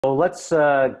So let's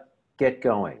get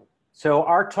going. So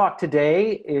our talk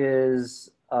today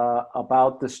is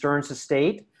about the Stearns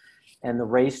estate and the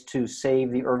race to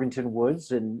save the Irvington Woods.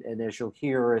 And as you'll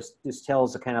hear, this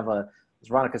tells a kind of a, as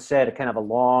Veronica said, a kind of a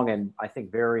long and I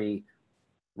think very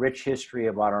rich history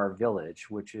about our village,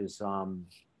 which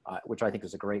I think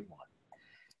is a great one.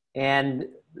 And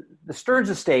the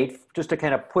Stearns estate, just to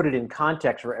kind of put it in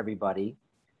context for everybody,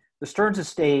 the Stearns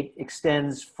estate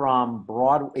extended from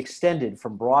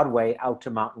Broadway out to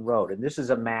Mountain Road. And this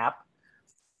is a map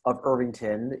of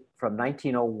Irvington from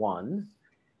 1901.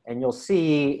 And you'll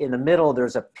see in the middle,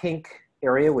 there's a pink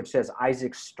area which says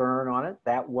Isaac Stern on it.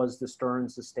 That was the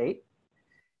Stearns estate.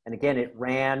 And again, it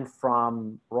ran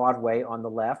from Broadway on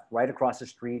the left, right across the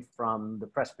street from the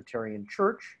Presbyterian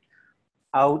Church,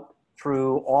 out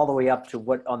through all the way up to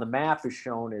what on the map is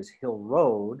shown as Hill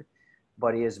Road,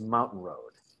 but is Mountain Road.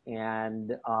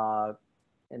 And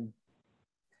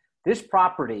this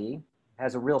property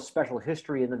has a real special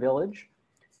history in the village.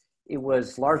 It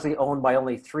was largely owned by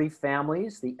only three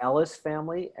families, the Ellis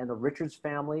family and the Richards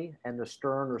family and the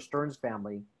Stearns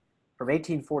family from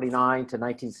 1849 to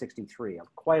 1963.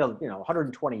 Quite a,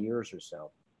 120 years or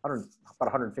so, about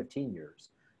 115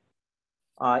 years.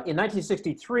 In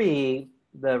 1963,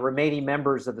 the remaining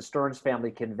members of the Stearns family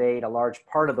conveyed a large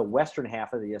part of the western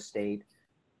half of the estate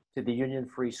to the Union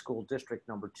Free School District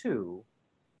number 2.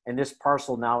 And this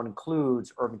parcel now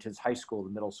includes Irvington's high school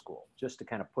and middle school, just to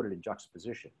kind of put it in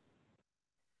juxtaposition.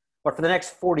 But for the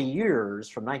next 40 years,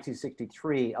 from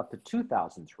 1963 up to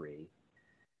 2003,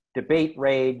 debate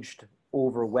raged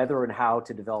over whether and how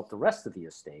to develop the rest of the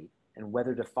estate and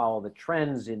whether to follow the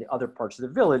trends in other parts of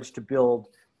the village to build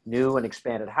new and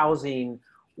expanded housing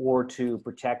or to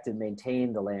protect and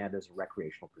maintain the land as a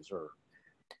recreational preserve.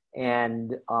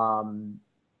 And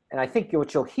I think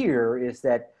what you'll hear is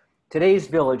that today's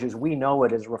village, as we know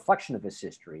it, is a reflection of its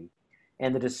history,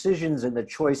 and the decisions and the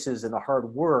choices and the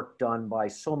hard work done by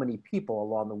so many people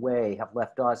along the way have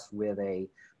left us with a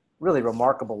really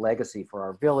remarkable legacy for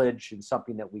our village and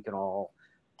something that we can all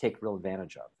take real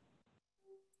advantage of.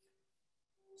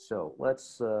 So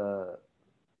let's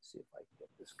see if I can get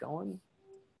this going.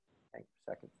 Hang on a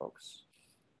second, folks.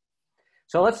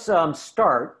 So let's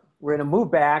start. We're going to move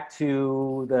back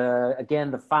to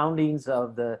the foundings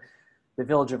of the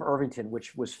Village of Irvington,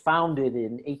 which was founded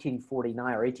in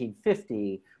 1849 or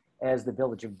 1850 as the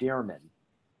Village of Dearman.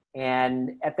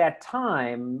 And at that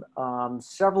time,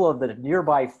 several of the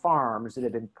nearby farms that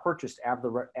had been purchased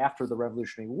after the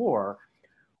Revolutionary War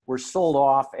were sold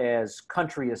off as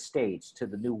country estates to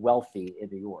the new wealthy in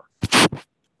New York.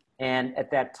 And at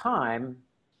that time,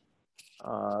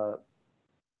 make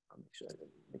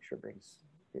sure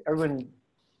everyone's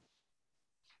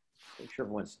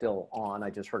still on. I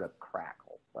just heard a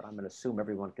crackle, but I'm going to assume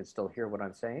everyone can still hear what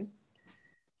I'm saying.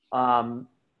 Let's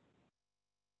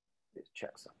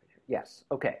check something here. Yes.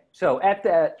 Okay. So at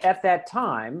that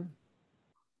time,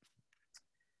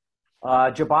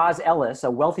 Jabaz Ellis,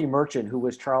 a wealthy merchant who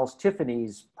was Charles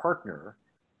Tiffany's partner,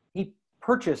 he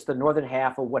purchased the northern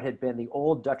half of what had been the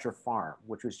old Dutcher farm,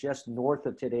 which was just north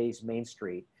of today's Main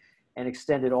Street, and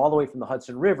extended all the way from the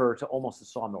Hudson River to almost the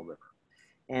Sawmill River.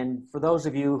 And for those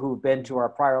of you who've been to our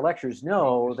prior lectures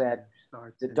know that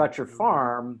the Dutcher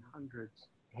farm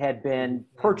had been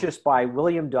purchased by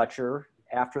William Dutcher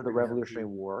after the Revolutionary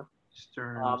War.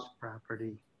 Stearns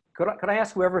Property. Could I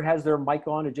ask whoever has their mic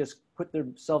on to just put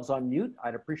themselves on mute?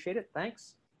 I'd appreciate it.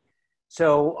 Thanks.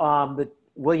 So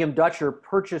William Dutcher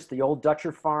purchased the old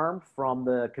Dutcher farm from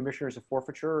the Commissioners of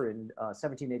Forfeiture in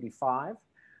 1785.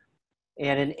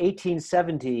 And in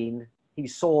 1817, he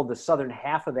sold the southern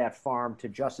half of that farm to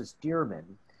Justice Dearman.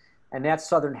 And that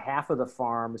southern half of the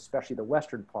farm, especially the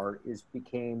western part,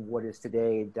 became what is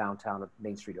today downtown of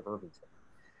Main Street of Irvington.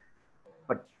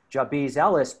 But Jabez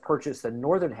Ellis purchased the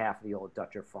northern half of the old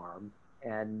Dutcher farm.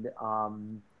 And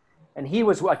he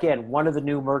was, again, one of the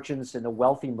new merchants and the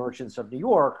wealthy merchants of New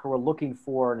York who were looking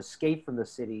for an escape from the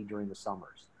city during the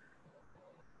summers.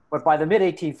 But by the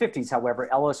mid-1850s,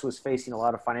 however, Ellis was facing a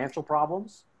lot of financial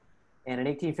problems. And in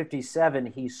 1857,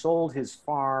 he sold his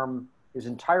farm, his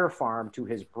entire farm, to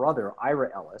his brother, Ira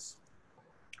Ellis,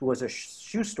 who was a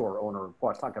shoe store owner in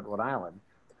Pawtucket, Rhode Island,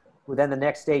 who then the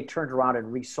next day turned around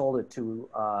and resold it to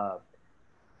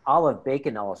Olive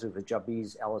Bacon Ellis, who was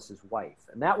Jabez Ellis's wife.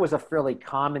 And that was a fairly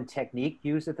common technique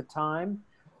used at the time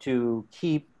to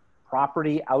keep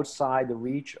property outside the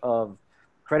reach of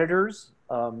creditors,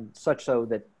 such so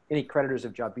that any creditors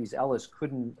of Jabez Ellis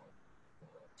couldn't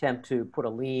attempt to put a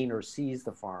lien or seize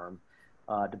the farm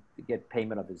to get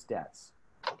payment of his debts.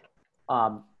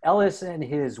 Ellis and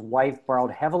his wife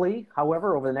borrowed heavily,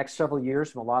 however, over the next several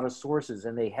years from a lot of sources,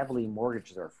 and they heavily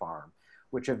mortgaged their farm,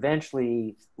 which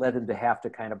eventually led them to have to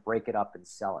kind of break it up and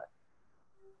sell it.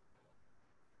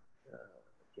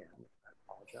 Again, I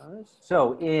apologize.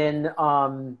 So in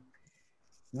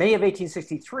May of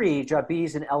 1863,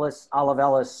 Jabez and Olive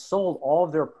Ellis sold all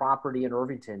of their property in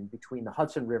Irvington between the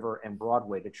Hudson River and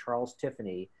Broadway to Charles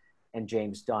Tiffany and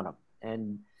James Dunham.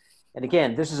 And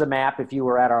again, this is a map, if you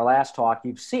were at our last talk,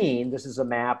 you've seen, this is a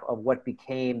map of what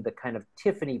became the kind of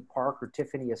Tiffany Park or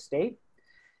Tiffany Estate.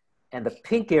 And the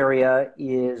pink area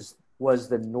was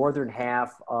the northern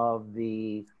half of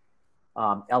the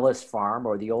Ellis farm,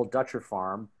 or the old Dutcher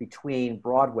farm, between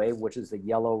Broadway, which is the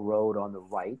yellow road on the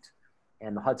right,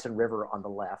 and the Hudson River on the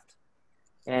left.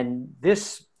 And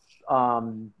this,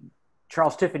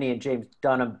 Charles Tiffany and James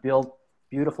Dunham built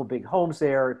beautiful big homes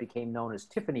there. It became known as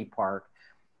Tiffany Park.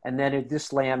 And then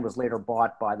this land was later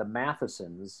bought by the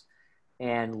Mathesons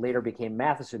and later became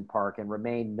Matheson Park and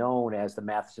remained known as the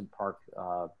Matheson Park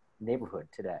neighborhood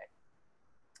today.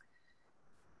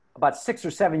 About 6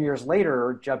 or 7 years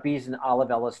later, Jabez and Olive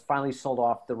Ellis finally sold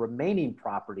off the remaining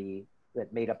property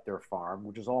that made up their farm,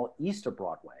 which is all east of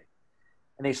Broadway.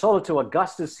 And they sold it to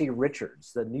Augustus C.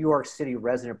 Richards, the New York City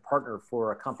resident partner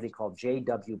for a company called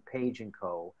J.W. Page &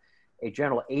 Co., a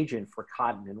general agent for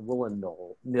cotton and woolen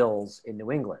mills in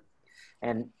New England.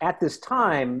 And at this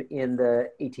time in the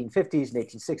 1850s and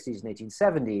 1860s and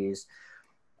 1870s,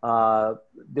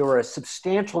 there were a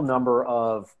substantial number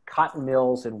of cotton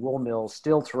mills and wool mills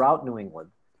still throughout New England.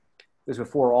 This was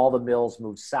before all the mills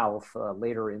moved south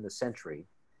later in the century.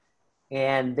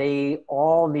 And they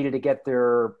all needed to get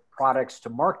their products to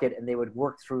market, and they would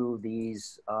work through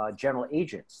these general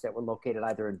agents that were located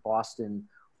either in Boston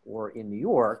or in New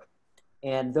York.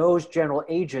 And those general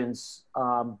agents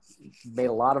made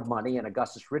a lot of money, and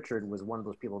Augustus Richard was one of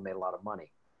those people who made a lot of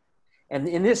money. And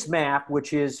in this map,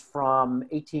 which is from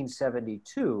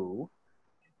 1872,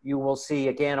 you will see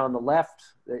again on the left,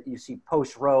 you see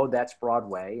Post Road, that's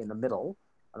Broadway in the middle.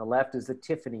 On the left is the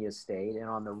Tiffany Estate, and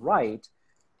on the right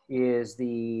is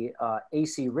the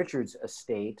A.C. Richards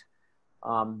Estate,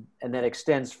 and that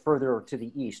extends further to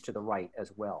the east, to the right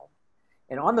as well.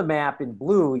 And on the map in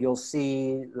blue, you'll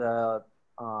see the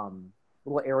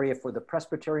little area for the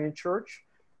Presbyterian Church.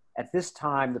 At this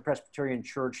time, the Presbyterian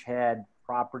Church had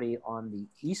property on the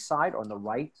east side, on the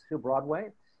right to Broadway,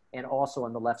 and also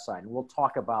on the left side. And we'll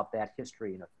talk about that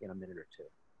history in a minute or two.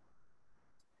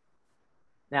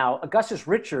 Now, Augustus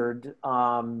Richard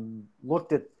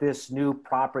looked at this new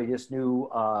property, this new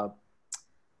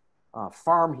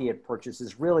farm he had purchased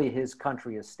is really his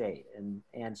country estate.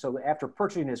 And so after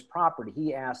purchasing his property,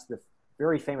 he asked the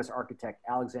very famous architect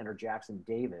Alexander Jackson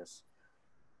Davis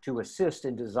to assist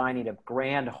in designing a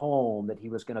grand home that he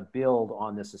was going to build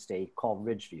on this estate called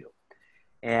Ridgeview.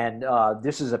 And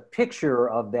this is a picture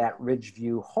of that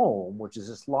Ridgeview home, which is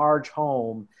this large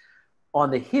home on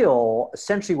the hill,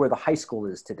 essentially where the high school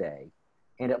is today.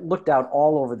 And it looked out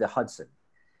all over the Hudson.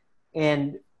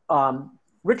 And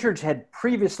Richards had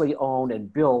previously owned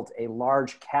and built a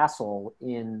large castle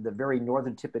in the very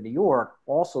northern tip of New York,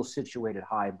 also situated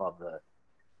high above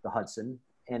the Hudson.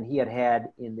 And he had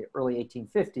in the early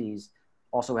 1850s,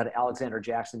 also had Alexander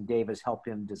Jackson Davis help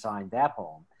him design that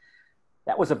home.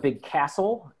 That was a big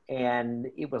castle, and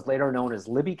it was later known as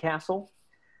Libby Castle.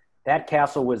 That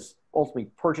castle was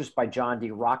ultimately purchased by John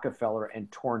D. Rockefeller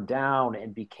and torn down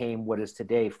and became what is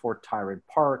today Fort Tyrant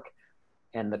Park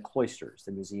and the Cloisters,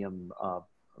 the museum,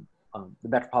 the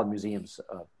Metropolitan Museum's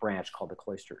branch called the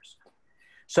Cloisters.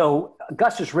 So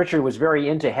Augustus Richard was very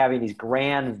into having these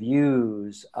grand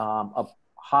views up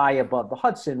high above the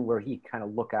Hudson where he kind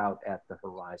of look out at the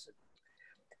horizon.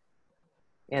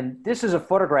 And this is a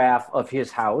photograph of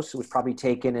his house. It was probably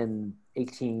taken in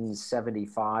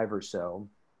 1875 or so.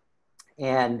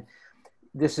 And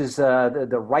this is the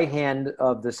right hand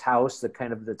of this house, the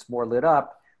kind of that's more lit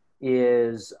up,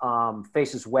 is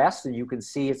faces west, and you can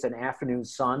see it's an afternoon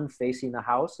sun facing the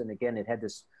house. And again, it had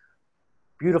this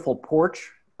beautiful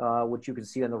porch, which you can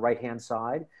see on the right-hand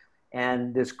side,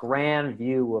 and this grand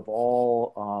view of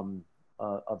all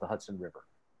of the Hudson River.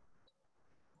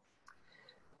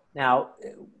 Now,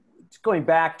 going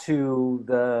back to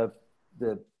the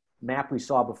map we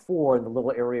saw before in the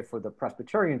little area for the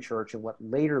Presbyterian Church and what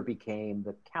later became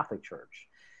the Catholic Church.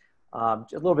 A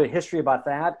little bit of history about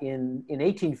that. In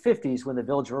 1850s, when the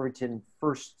Village of Irvington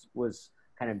first was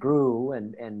kind of grew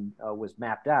and was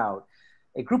mapped out,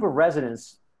 a group of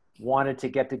residents wanted to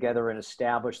get together and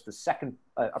establish the second,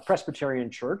 a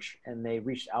Presbyterian church, and they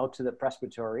reached out to the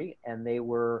presbytery, and they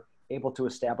were able to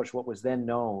establish what was then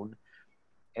known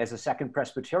as the Second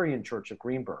Presbyterian Church of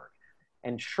Greenburgh.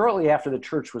 And shortly after the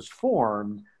church was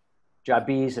formed,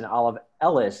 Jabez and Olive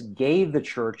Ellis gave the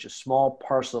church a small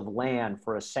parcel of land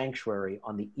for a sanctuary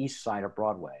on the east side of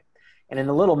Broadway. And in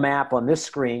the little map on this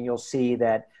screen, you'll see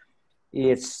that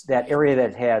it's that area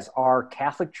that has our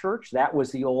Catholic church. That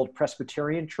was the old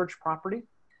Presbyterian church property.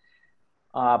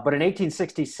 But in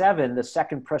 1867, the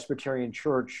Second Presbyterian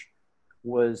Church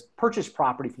was purchased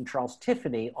property from Charles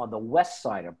Tiffany on the west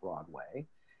side of Broadway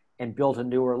and built a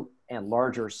newer and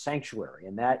larger sanctuary.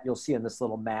 And that you'll see in this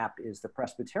little map is the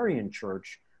Presbyterian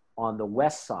Church on the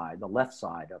west side, the left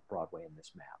side of Broadway in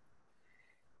this map.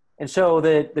 And so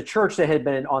the church that had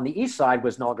been on the east side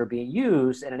was no longer being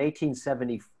used. And in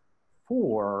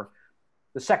 1874,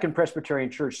 the Second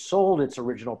Presbyterian Church sold its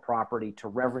original property to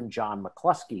Reverend John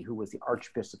McCluskey, who was the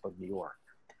Archbishop of New York.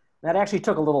 That actually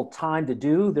took a little time to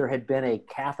do. There had been a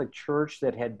Catholic church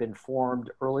that had been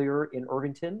formed earlier in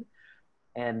Irvington,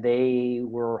 and they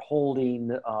were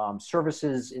holding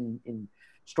services in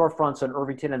storefronts in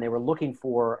Irvington, and they were looking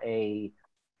for a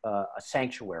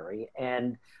sanctuary.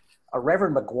 And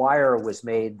Reverend McGuire was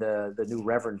made the new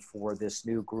reverend for this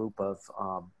new group of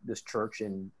this church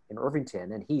in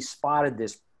Irvington, and he spotted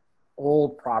this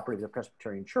old property of the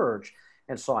Presbyterian Church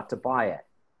and sought to buy it.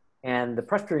 And the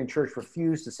Presbyterian Church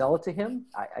refused to sell it to him.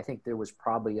 I think there was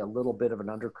probably a little bit of an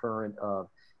undercurrent of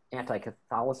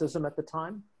anti-Catholicism at the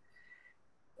time.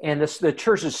 And the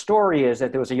church's story is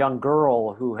that there was a young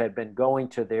girl who had been going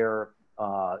to their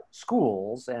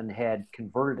schools and had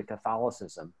converted to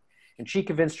Catholicism. And she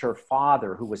convinced her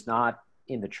father, who was not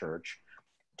in the church,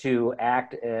 to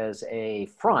act as a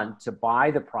front to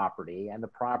buy the property. And the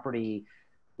property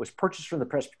was purchased from the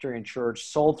Presbyterian Church,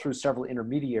 sold through several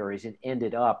intermediaries, and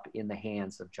ended up in the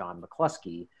hands of John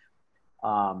McCluskey.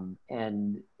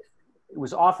 And it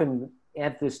was often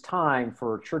at this time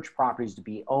for church properties to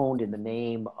be owned in the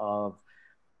name of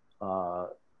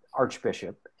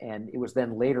Archbishop, and it was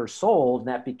then later sold, and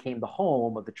that became the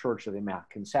home of the Church of the Immaculate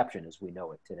Conception as we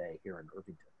know it today here in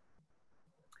Irvington.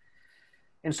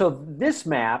 And so this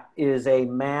map is a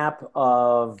map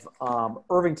of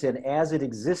Irvington as it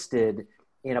existed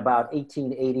in about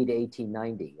 1880 to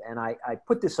 1890. And I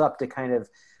put this up to kind of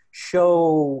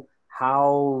show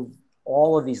how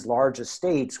all of these large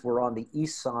estates were on the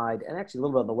east side, and actually a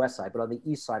little bit on the west side, but on the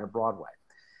east side of Broadway.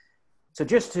 So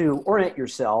just to orient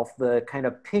yourself, the kind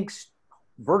of pink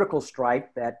vertical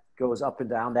stripe that goes up and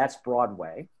down, that's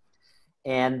Broadway.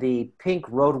 And the pink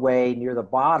roadway near the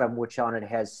bottom, which on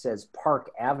it says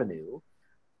Park Avenue,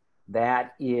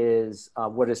 that is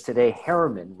what is today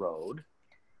Harriman Road.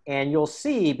 And you'll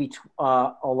see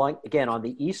along, again, on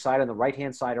the east side, on the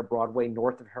right-hand side of Broadway,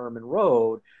 north of Harriman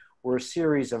Road, were a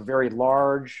series of very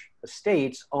large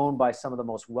estates owned by some of the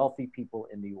most wealthy people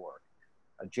in New York.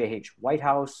 J.H.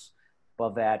 Whitehouse,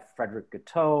 above that, Frederick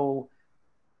Guiteau,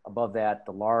 above that,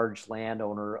 the large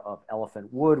landowner of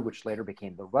Elephant Wood, which later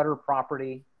became the Rudder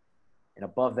property, and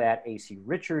above that, A.C.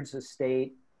 Richards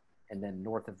estate, and then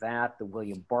north of that, the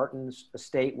William Barton's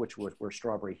estate, which was where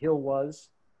Strawberry Hill was,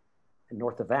 and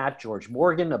north of that, George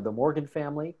Morgan of the Morgan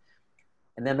family,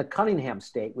 and then the Cunningham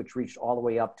estate, which reached all the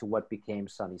way up to what became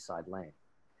Sunnyside Lane.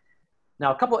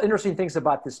 Now, a couple of interesting things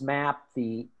about this map,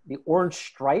 the orange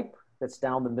stripe that's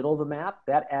down the middle of the map,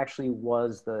 that actually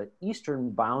was the eastern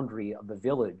boundary of the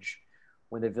village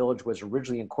when the village was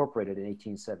originally incorporated in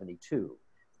 1872.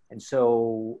 And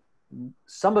so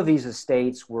some of these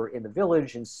estates were in the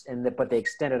village, but they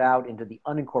extended out into the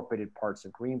unincorporated parts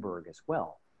of Greenburgh as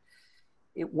well.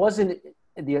 It wasn't,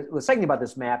 the second thing about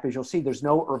this map is you'll see there's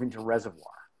no Irvington Reservoir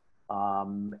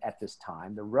at this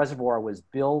time. The reservoir was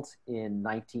built in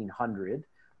 1900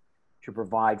 to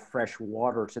provide fresh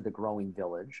water to the growing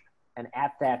village. And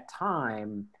at that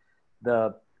time,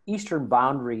 the eastern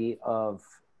boundary of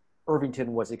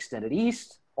Irvington was extended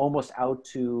east, almost out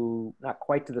to, not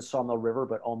quite to the Sawmill River,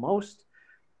 but almost.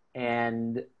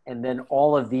 And then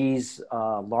all of these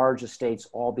large estates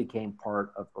all became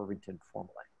part of Irvington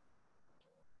formally.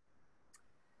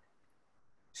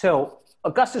 So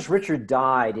Augustus Richard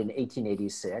died in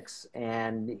 1886,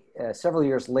 and several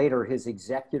years later, his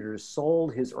executors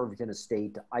sold his Irvington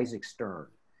estate to Isaac Stern,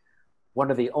 one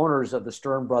of the owners of the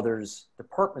Stern Brothers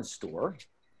department store.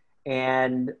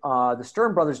 And the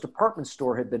Stern Brothers department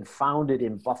store had been founded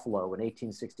in Buffalo in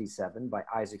 1867 by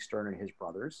Isaac Stern and his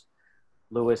brothers,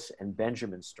 Louis and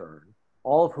Benjamin Stern,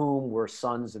 all of whom were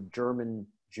sons of German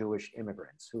Jewish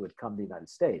immigrants who had come to the United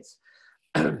States.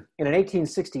 And in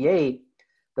 1868,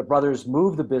 the brothers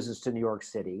moved the business to New York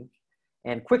City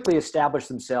and quickly established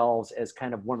themselves as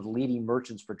kind of one of the leading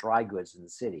merchants for dry goods in the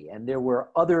city. And there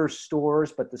were other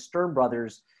stores, but the Stern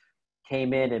Brothers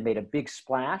came in and made a big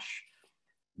splash.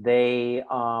 They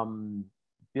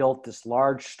built this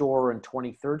large store on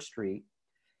 23rd Street.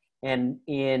 And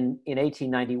in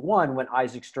 1891, when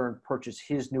Isaac Stern purchased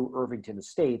his new Irvington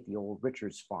estate, the old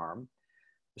Richards farm,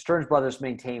 the Stearns brothers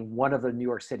maintained one of the New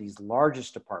York City's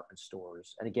largest department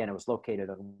stores. And again, it was located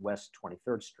on West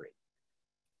 23rd Street.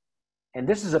 And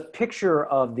this is a picture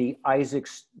of the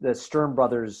Stern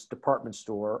brothers department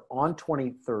store on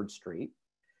 23rd Street.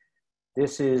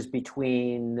 This is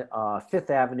between 5th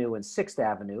Avenue and 6th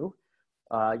Avenue.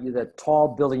 The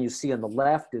tall building you see on the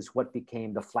left is what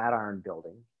became the Flatiron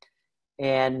Building.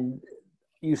 And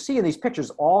you see in these pictures,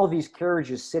 all of these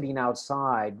carriages sitting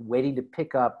outside waiting to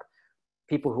pick up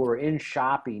people who are in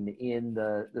shopping in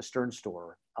the Stern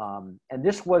store. And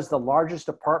this was the largest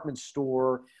department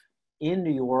store in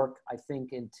New York, I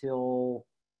think, until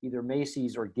either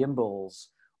Macy's or Gimbel's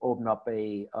opened up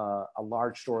a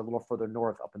large store a little further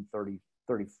north up in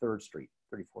 34th Street.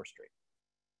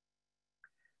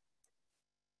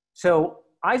 So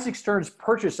Isaac Stern's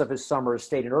purchase of his summer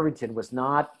estate in Irvington was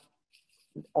not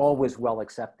always well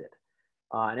accepted.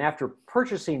 And after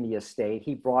purchasing the estate,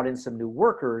 he brought in some new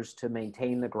workers to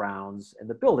maintain the grounds and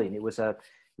the building. It was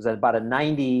about a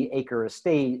 90-acre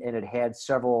estate, and it had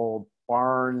several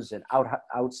barns and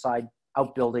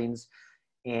outbuildings,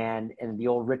 and the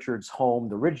old Richards home,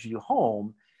 the Ridgeview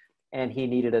home, and he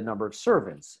needed a number of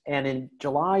servants. And in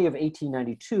July of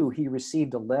 1892, he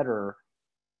received a letter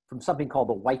from something called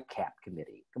the Whitecap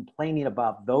Committee, complaining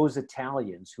about those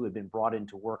Italians who had been brought in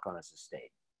to work on his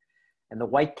estate. And the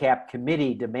Whitecap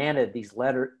Committee demanded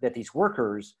that these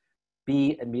workers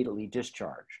be immediately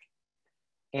discharged.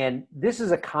 And this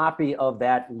is a copy of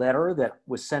that letter that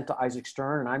was sent to Isaac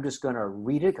Stern, and I'm just going to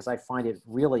read it because I find it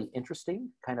really interesting,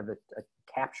 kind of a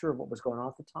capture of what was going on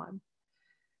at the time.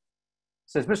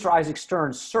 It says, Mr. Isaac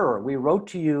Stern, sir, we wrote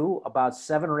to you about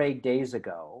 7 or 8 days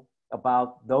ago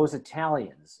about those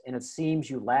Italians, and it seems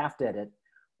you laughed at it.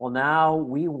 Well, now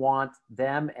we want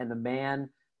them and the man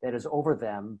that is over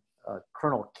them,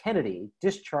 Colonel Kennedy,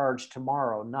 discharged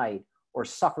tomorrow night or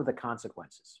suffer the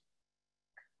consequences.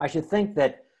 I should think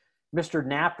that Mr.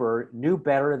 Napper knew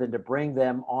better than to bring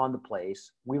them on the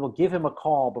place. We will give him a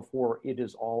call before it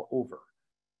is all over.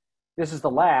 This is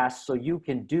the last, so you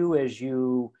can do as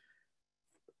you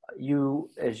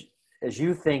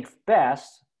think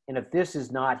best. And if this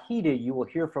is not heeded, you will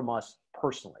hear from us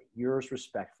personally. Yours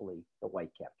respectfully, the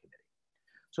Whitecap Committee.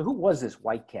 So who was this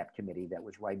Whitecap Committee that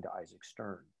was writing to Isaac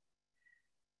Stern?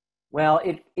 Well,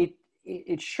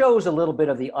 it shows a little bit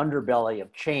of the underbelly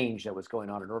of change that was going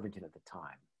on in Irvington at the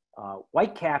time.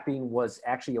 Whitecapping was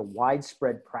actually a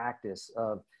widespread practice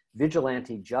of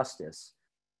vigilante justice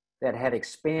that had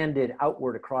expanded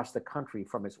outward across the country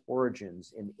from its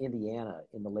origins in Indiana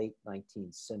in the late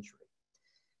 19th century.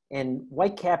 And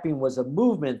whitecapping was a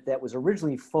movement that was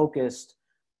originally focused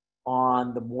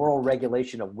on the moral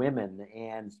regulation of women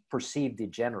and perceived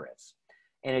degenerates.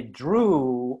 And it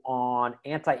drew on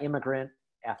anti-immigrant,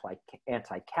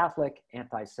 anti-Catholic,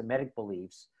 anti-Semitic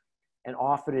beliefs, and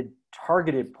often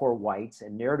targeted poor whites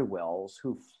and ne'er-do-wells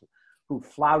who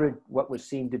flouted what was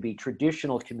seen to be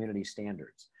traditional community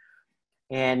standards.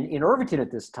 And in Irvington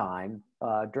at this time,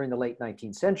 during the late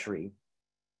 19th century,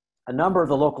 a number of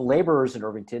the local laborers in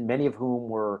Irvington, many of whom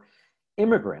were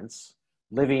immigrants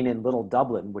living in Little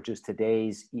Dublin, which is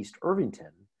today's East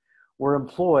Irvington, were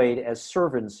employed as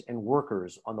servants and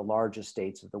workers on the large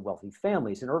estates of the wealthy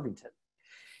families in Irvington.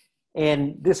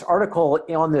 And this article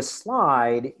on this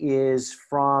slide is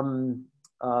from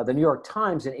the New York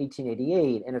Times in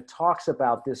 1888, and it talks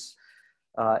about this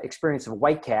experience of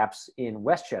whitecaps in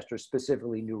Westchester,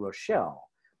 specifically New Rochelle.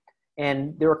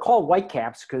 And they were called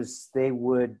whitecaps because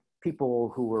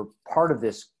people who were part of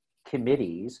this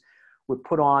committees would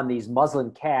put on these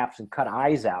muslin caps and cut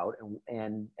eyes out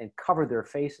and cover their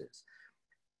faces.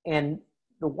 And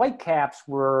the whitecaps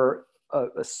were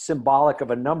a symbolic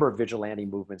of a number of vigilante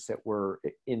movements that were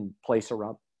in place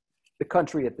around the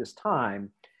country at this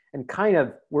time, and kind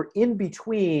of were in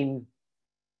between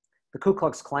the Ku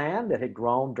Klux Klan that had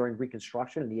grown during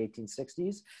Reconstruction in the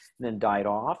 1860s and then died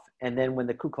off. And then when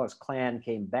the Ku Klux Klan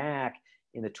came back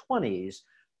in the 20s,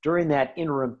 during that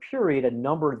interim period, a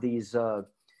number of these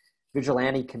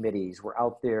vigilante committees were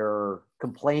out there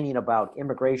complaining about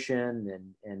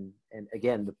immigration and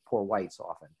again, the poor whites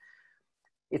often.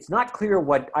 It's not clear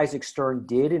what Isaac Stern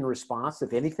did in response,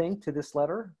 if anything, to this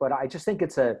letter, but I just think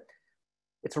it's a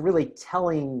really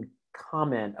telling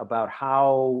comment about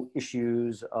how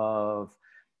issues of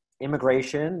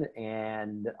immigration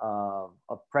and of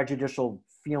prejudicial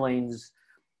feelings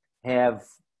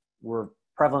were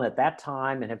prevalent at that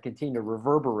time and have continued to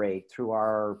reverberate through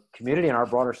our community and our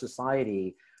broader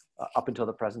society up until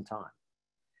the present time.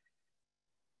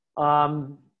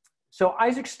 So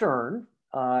Isaac Stern,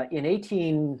 in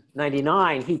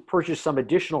 1899, he purchased some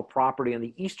additional property on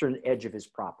the eastern edge of his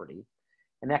property,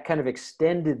 and that kind of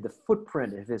extended the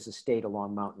footprint of his estate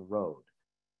along Mountain Road.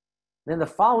 Then the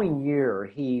following year,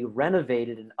 he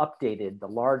renovated and updated the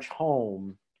large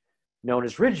home known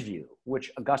as Ridgeview,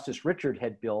 which Augustus Richard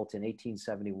had built in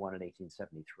 1871 and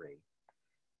 1873.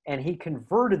 And he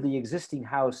converted the existing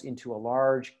house into a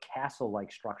large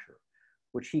castle-like structure,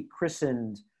 which he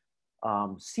christened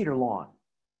Cedar Lawn.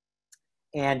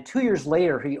 And 2 years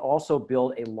later, he also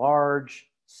built a large,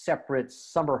 separate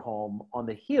summer home on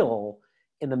the hill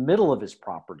in the middle of his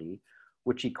property,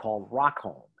 which he called Rock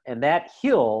Home. And that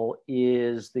hill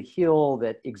is the hill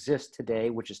that exists today,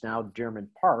 which is now Dearman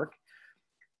Park,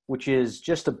 which is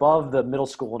just above the middle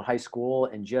school and high school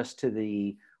and just to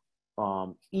the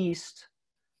east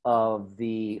of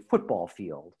the football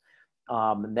field.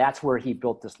 And that's where he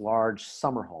built this large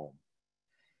summer home.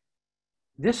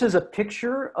 This is a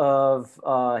picture of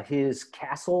his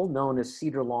castle known as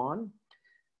Cedar Lawn.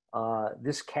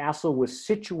 This castle was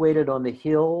situated on the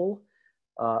hill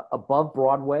above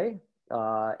Broadway,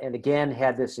 and again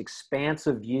had this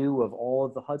expansive view of all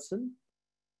of the Hudson.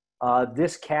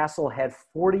 This castle had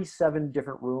 47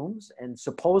 different rooms, and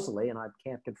supposedly, and I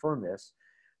can't confirm this,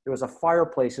 there was a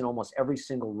fireplace in almost every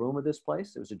single room of this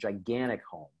place. It was a gigantic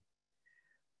home.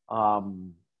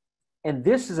 And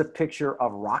this is a picture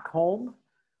of Rock Home,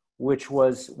 which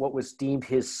was what was deemed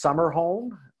his summer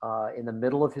home in the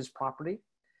middle of his property.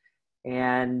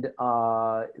 And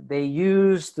they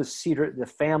used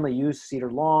the family used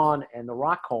Cedar Lawn and the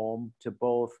Rock Home to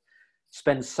both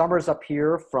spend summers up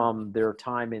here from their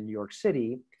time in New York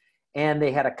City, and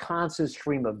they had a constant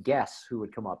stream of guests who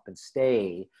would come up and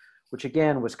stay, which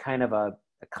again was kind of a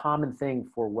common thing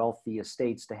for wealthy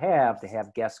estates to have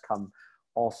guests come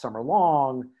all summer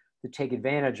long to take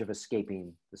advantage of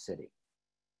escaping the city.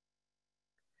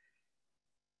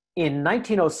 In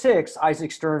 1906,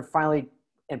 Isaac Stern finally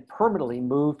and permanently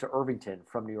moved to Irvington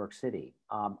from New York City,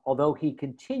 although he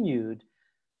continued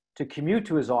to commute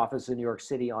to his office in New York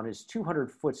City on his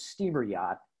 200-foot steamer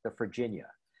yacht, the Virginia.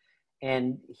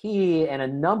 And he and a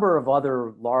number of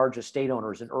other large estate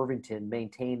owners in Irvington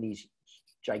maintained these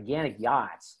gigantic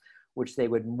yachts, which they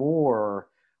would moor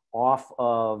off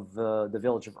of the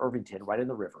village of Irvington, right in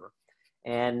the river.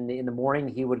 And in the morning,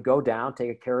 he would go down, take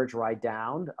a carriage ride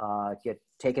down, get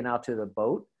taken out to the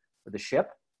boat or the ship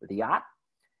or the yacht,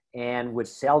 and would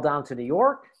sail down to New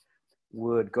York,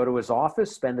 would go to his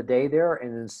office, spend the day there,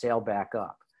 and then sail back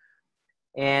up.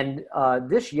 And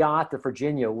this yacht, the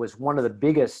Virginia, was one of the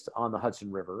biggest on the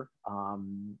Hudson River.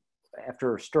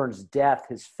 After Stern's death,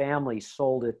 his family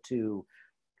sold it to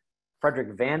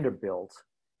Frederick Vanderbilt,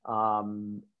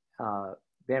 and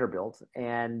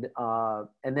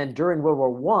then during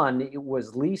World War I, it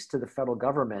was leased to the federal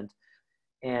government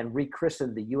and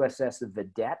rechristened the USS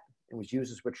Vedette. It was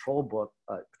used as a patrol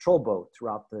boat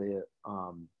throughout the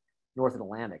Northern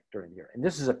Atlantic during the year. And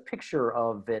this is a picture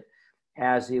of it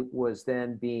as it was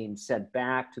then being sent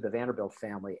back to the Vanderbilt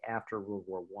family after World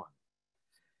War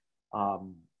I.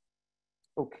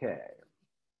 Okay.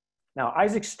 Now,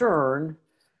 Isaac Stern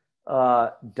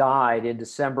died in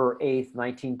December 8th,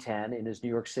 1910 in his New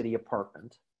York City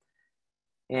apartment.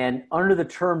 And under the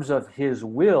terms of his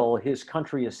will, his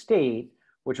country estate,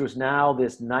 which was now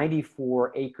this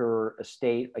 94-acre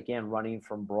estate, again, running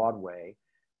from Broadway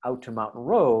out to Mountain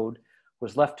Road,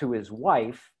 was left to his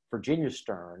wife, Virginia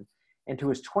Stern, and to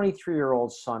his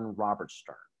 23-year-old son, Robert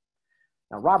Stern.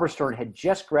 Now, Robert Stern had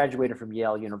just graduated from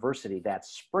Yale University that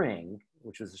spring,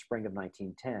 which was the spring of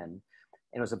 1910,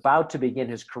 and was about to begin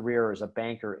his career as a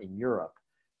banker in Europe,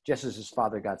 just as his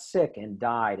father got sick and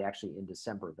died actually in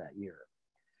December of that year.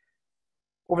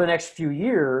 Over the next few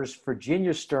years,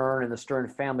 Virginia Stern and the Stern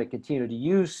family continued to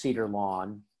use Cedar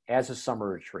Lawn as a summer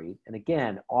retreat, and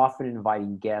again, often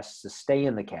inviting guests to stay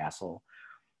in the castle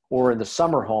or in the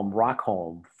summer home, Rock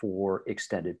Home, for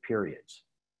extended periods.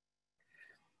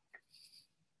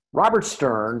 Robert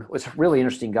Stern was a really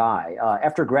interesting guy.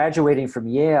 After graduating from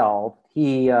Yale,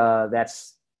 that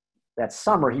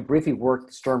summer, he briefly worked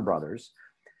at Stern Brothers.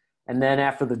 And then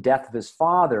after the death of his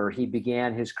father, he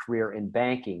began his career in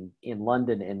banking in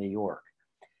London and New York.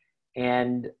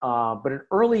 And, but in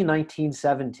early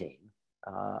 1917,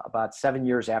 about 7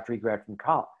 years after he graduated from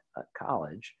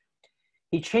college,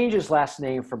 he changed his last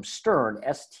name from Stern,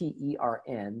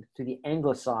 S-T-E-R-N, to the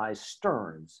anglicized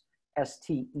Stearns,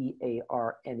 S-T-E-A-R-N-E-S.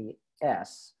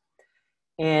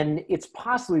 And it's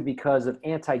possibly because of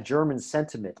anti-German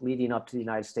sentiment leading up to the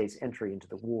United States entry into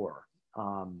the war.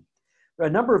 A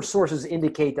number of sources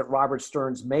indicate that Robert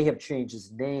Stearns may have changed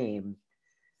his name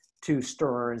to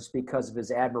Stearns because of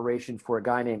his admiration for a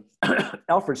guy named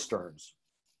Alfred Stearns,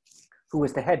 who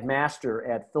was the headmaster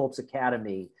at Phillips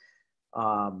Academy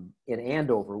in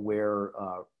Andover, where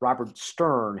Robert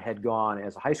Stern had gone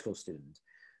as a high school student.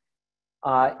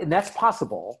 And that's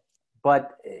possible,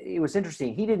 but it was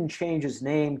interesting. He didn't change his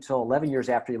name till 11 years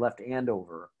after he left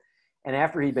Andover, and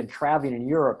after he'd been traveling in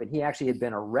Europe, and he actually had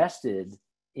been arrested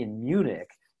in Munich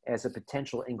as a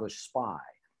potential English spy.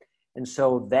 And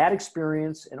so that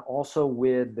experience, and also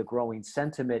with the growing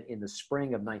sentiment in the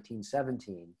spring of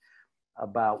 1917,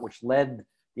 about which led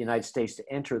the United States to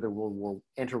enter World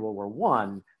War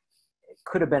I,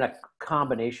 could have been a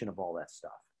combination of all that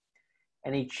stuff.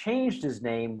 And he changed his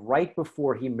name right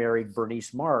before he married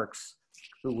Bernice Marx,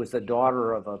 who was the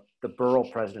daughter of the borough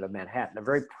president of Manhattan, a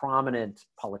very prominent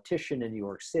politician in New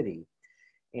York City.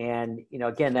 And, you know,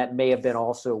 again, that may have been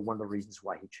also one of the reasons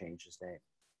why he changed his name.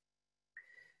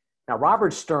 Now,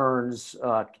 Robert Stearns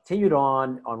continued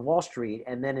on Wall Street,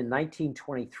 and then in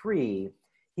 1923,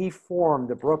 he formed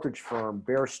the brokerage firm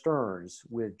Bear Stearns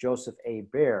with Joseph A.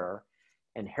 Bear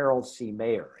and Harold C.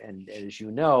 Mayer. And as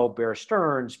you know, Bear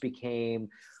Stearns became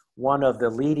one of the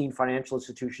leading financial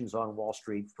institutions on Wall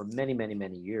Street for many, many,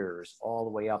 many years, all the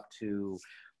way up to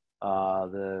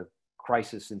the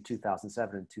crisis in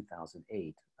 2007 and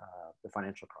 2008, the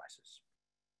financial crisis.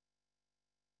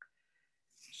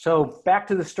 So back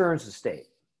to the Stearns estate.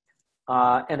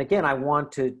 And again, I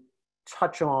want to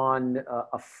touch on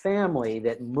a family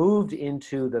that moved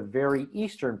into the very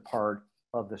eastern part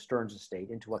of the Stearns estate,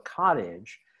 into a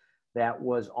cottage that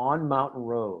was on Mountain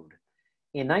Road.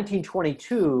 In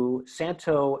 1922,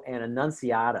 Santo and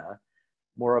Annunziata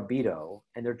Morabito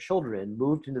and their children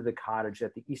moved into the cottage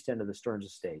at the east end of the Stearns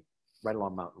estate, right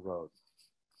along Mountain Road.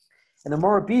 And the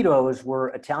Morabitos were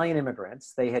Italian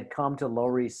immigrants. They had come to the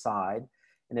Lower East Side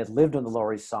and had lived on the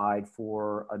Lower East Side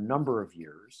for a number of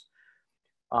years.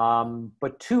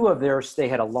 But they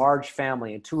had a large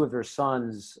family, and two of their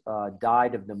sons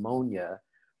died of pneumonia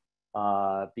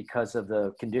because of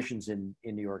the conditions in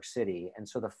New York City. And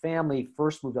so the family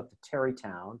first moved up to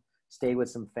Tarrytown, stayed with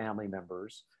some family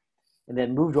members, and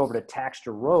then moved over to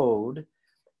Taxter Road,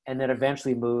 and then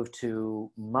eventually moved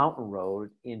to Mountain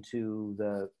Road into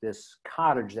this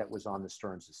cottage that was on the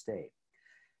Stearns estate.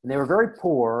 And they were very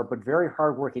poor, but very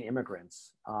hardworking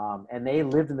immigrants. And they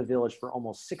lived in the village for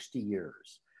almost 60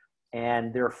 years.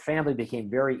 And their family became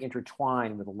very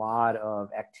intertwined with a lot of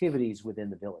activities within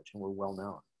the village and were well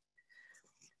known.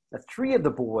 The three of the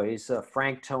boys,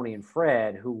 Frank, Tony, and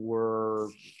Fred, who were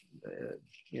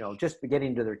just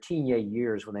getting to their teen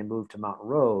years when they moved to Mountain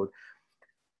Road,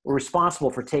 were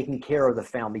responsible for taking care of the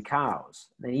family cows.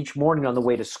 And each morning on the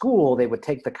way to school, they would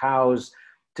take the cows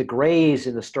to graze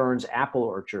in the Stearns apple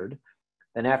orchard.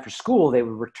 Then after school, they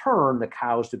would return the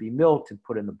cows to be milked and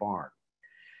put in the barn.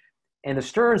 And the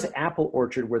Stearns apple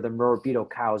orchard where the Morabito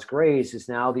cows graze is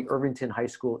now the Irvington High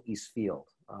School East Field,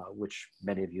 which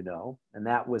many of you know. And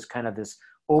that was kind of this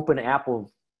open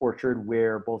apple orchard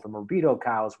where both the Morabito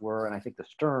cows were, and I think the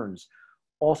Stearns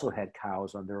also had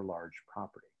cows on their large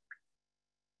property.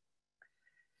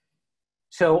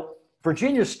 So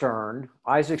Virginia Stern,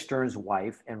 Isaac Stern's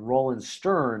wife, and Roland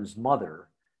Stern's mother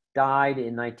died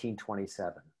in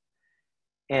 1927.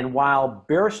 And while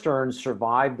Bear Stearns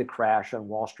survived the crash on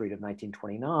Wall Street of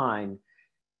 1929,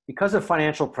 because of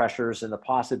financial pressures and the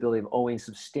possibility of owing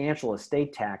substantial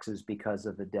estate taxes because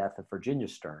of the death of Virginia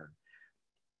Stern,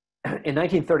 in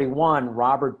 1931,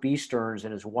 Robert B. Stearns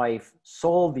and his wife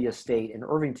sold the estate in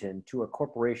Irvington to a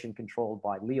corporation controlled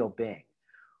by Leo Bing,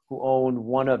 who owned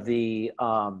one of the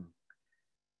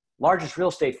largest real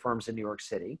estate firms in New York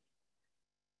City.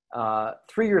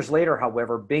 3 years later,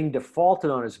 however, Bing defaulted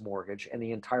on his mortgage and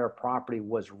the entire property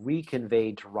was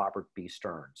reconveyed to Robert B.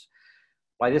 Stearns.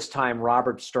 By this time,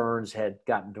 Robert Stearns had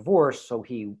gotten divorced, so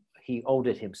he owned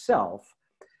it himself.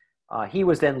 He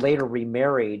was then later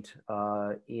remarried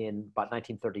in about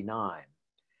 1939.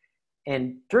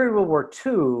 And during World War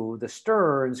II, the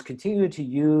Stearns continued to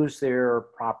use their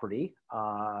property,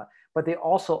 but they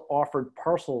also offered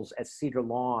parcels at Cedar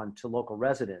Lawn to local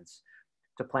residents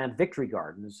to plant victory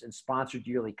gardens and sponsored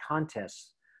yearly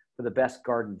contests for the best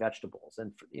garden vegetables.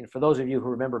 And for those of you who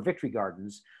remember victory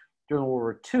gardens, during World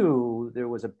War II, there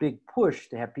was a big push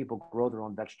to have people grow their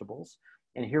own vegetables.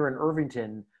 And here in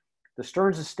Irvington, the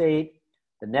Stearns estate,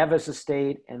 the Nevis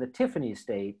estate, and the Tiffany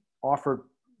estate offered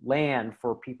land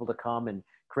for people to come and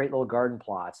create little garden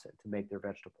plots to make their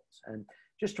vegetables. And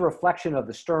just a reflection of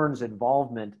the Stearns'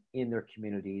 involvement in their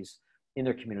communities, in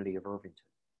their community of Irvington.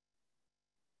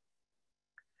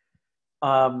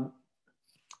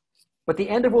 But the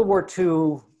end of World War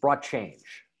II brought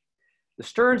change. The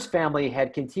Stearns family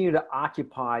had continued to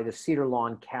occupy the Cedar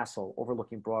Lawn Castle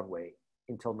overlooking Broadway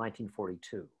until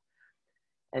 1942.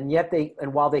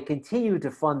 And while they continued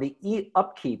to fund the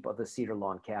upkeep of the Cedar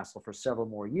Lawn Castle for several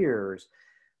more years,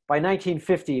 by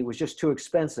 1950, it was just too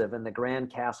expensive and the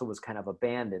Grand Castle was kind of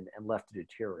abandoned and left to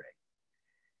deteriorate.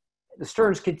 The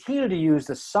Stearns continued to use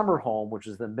the summer home, which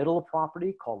is the middle of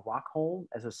property called Rock Home,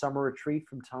 as a summer retreat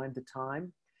from time to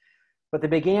time. But they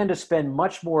began to spend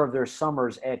much more of their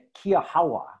summers at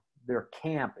Kiahawa, their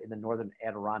camp in the northern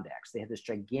Adirondacks. They had this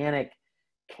gigantic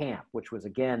camp, which was,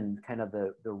 again, kind of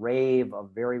the rave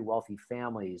of very wealthy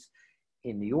families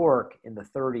in New York in the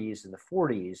 30s and the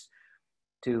 40s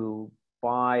to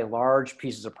buy large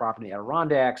pieces of property in the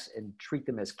Adirondacks and treat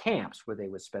them as camps where they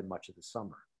would spend much of the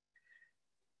summer.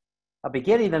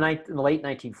 Beginning in the late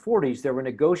 1940s, there were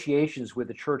negotiations with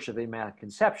the Church of the Immaculate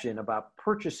Conception about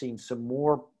purchasing some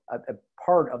more, a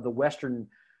part of the western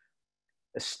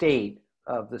estate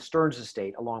of the Stearns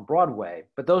estate along Broadway,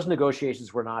 but those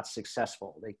negotiations were not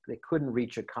successful. They couldn't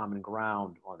reach a common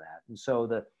ground on that. And so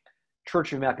the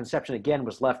Church of Immaculate Conception, again,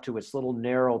 was left to its little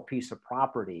narrow piece of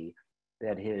property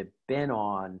that it had been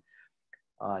on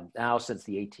now since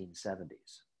the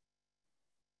 1870s.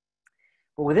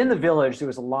 But within the village, there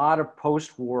was a lot of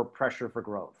post-war pressure for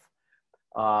growth.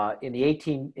 In the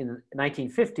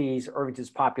 1950s, Irvington's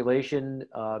population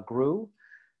grew.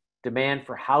 Demand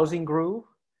for housing grew.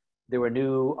 There were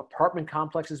new apartment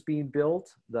complexes being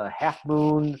built. The Half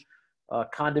Moon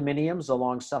condominiums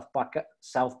along South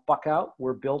Buckout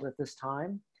were built at this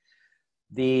time.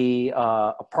 The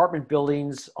apartment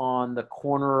buildings on the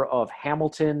corner of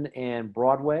Hamilton and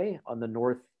Broadway on the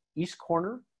northeast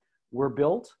corner were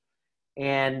built.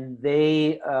 And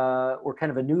they were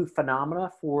kind of a new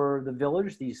phenomena for the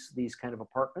village, these kind of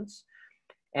apartments.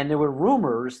 And there were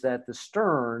rumors that the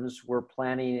Stearns were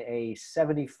planning a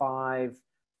 75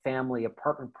 family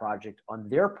apartment project on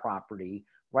their property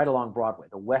right along Broadway,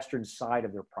 the western side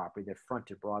of their property that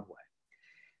fronted Broadway.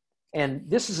 And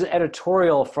this is an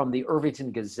editorial from the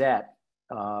Irvington Gazette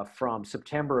from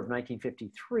September of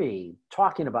 1953,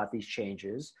 talking about these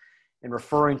changes and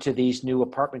referring to these new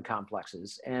apartment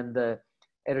complexes. And the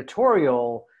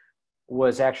editorial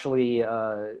was actually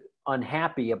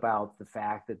unhappy about the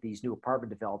fact that these new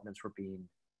apartment developments were being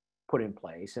put in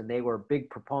place. And they were a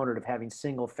big proponent of having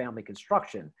single family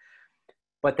construction.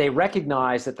 But they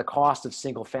recognized that the cost of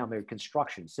single family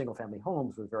construction, single family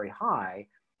homes, was very high.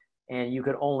 And you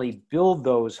could only build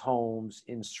those homes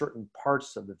in certain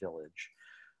parts of the village.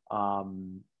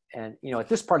 And at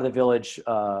this part of the village,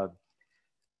 the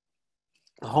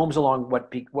homes along what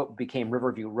became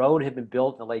Riverview Road had been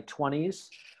built in the late 20s.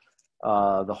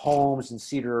 The homes in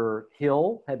Cedar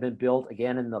Hill had been built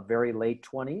again in the very late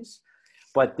 20s.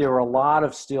 But there were a lot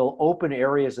of still open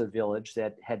areas of the village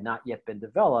that had not yet been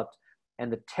developed.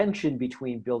 And the tension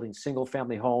between building single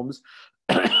family homes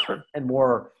and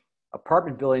more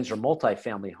apartment buildings or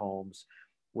multifamily homes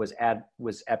was at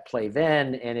play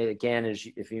then. And it, again,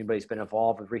 if anybody's been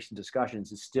involved with recent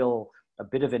discussions, is still a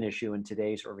bit of an issue in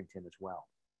today's Irvington as well.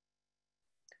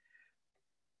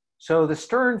 So the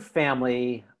Stearns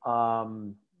family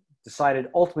decided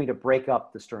ultimately to break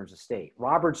up the Stearns estate.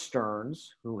 Robert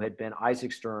Stearns, who had been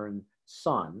Isaac Stearns'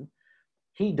 son,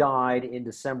 he died in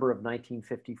December of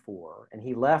 1954, and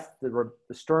he left the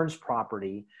Stearns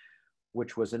property,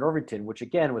 which was in Irvington, which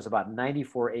again was about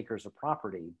 94 acres of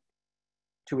property,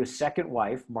 to his second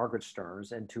wife, Margaret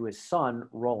Stearns, and to his son,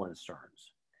 Roland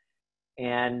Stearns.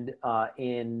 And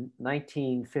in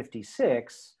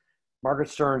 1956, Margaret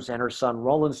Stearns and her son,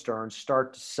 Roland Stearns,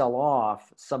 start to sell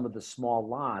off some of the small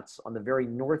lots on the very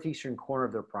northeastern corner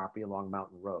of their property along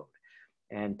Mountain Road.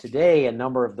 And today, a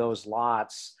number of those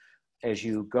lots, as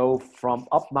you go from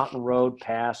up Mountain Road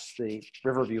past the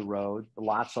Riverview Road, the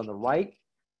lots on the right,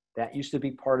 that used to be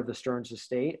part of the Stearns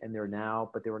estate, and they were now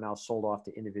sold off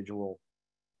to individual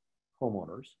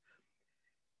homeowners.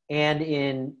 And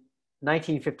in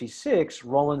 1956,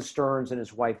 Roland Stearns and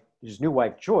his new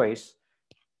wife, Joyce,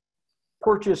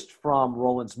 purchased from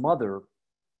Roland's mother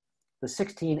the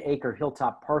 16-acre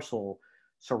hilltop parcel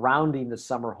surrounding the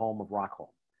summer home of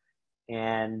Rockholm.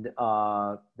 And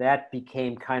that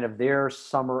became kind of their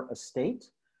summer estate.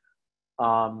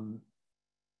 And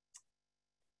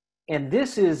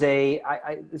this is a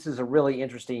really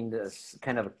interesting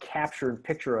kind of a capture and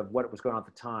picture of what was going on at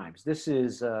the times. This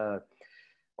is,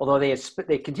 although they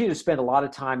continue to spend a lot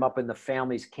of time up in the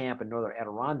family's camp in northern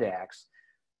Adirondacks,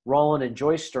 Roland and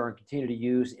Joyce Stearns continue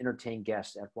to entertain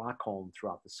guests at Rockholm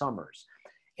throughout the summers.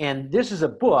 And this is a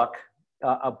book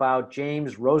about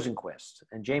James Rosenquist.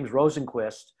 And James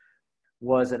Rosenquist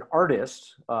was an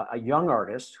artist, a young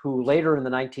artist, who later in the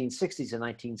 1960s and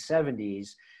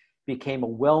 1970s became a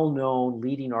well-known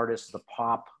leading artist of the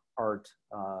pop art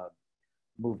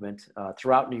movement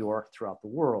throughout New York, throughout the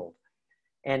world.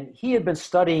 And he had been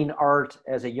studying art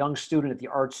as a young student at the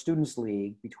Art Students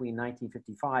League between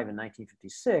 1955 and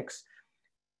 1956.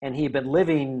 And he had been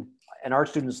living an art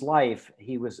student's life.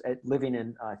 He was living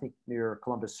in, I think, near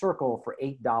Columbus Circle for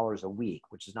 $8 a week,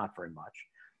 which is not very much.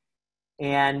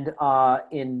 And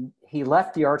he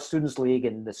left the Art Students League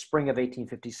in the spring of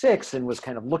 1856 and was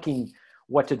kind of looking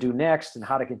what to do next and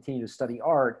how to continue to study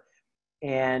art.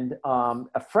 And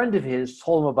a friend of his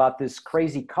told him about this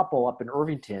crazy couple up in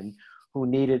Irvington who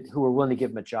were willing to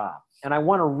give him a job. And I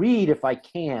want to read, if I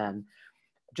can,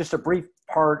 just a brief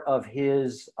part of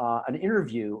an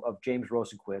interview of James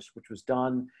Rosenquist, which was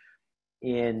done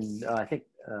in, I think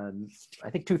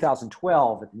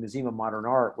 2012 at the Museum of Modern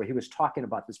Art, where he was talking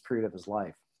about this period of his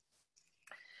life.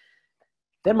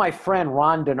 Then my friend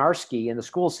Ron Donarski in the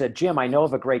school said, "Jim, I know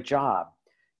of a great job.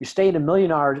 You stay in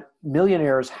a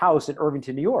millionaire's house in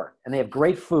Irvington, New York, and they have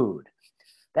great food."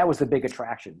 That was the big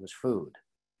attraction, was food.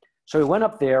 So we went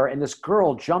up there, and this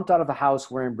girl jumped out of the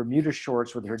house wearing Bermuda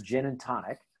shorts with her gin and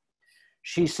tonic.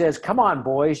 She says, "Come on,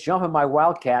 boys, jump in my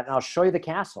Wildcat, and I'll show you the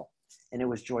castle." And it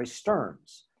was Joyce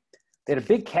Stearns. They had a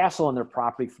big castle on their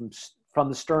property from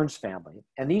the Stearns family.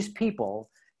 And these people,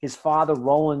 his father,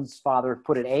 Roland's father,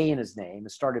 put an A in his name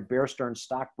and started Bear Stearns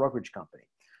Stock Brokerage Company.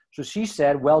 So she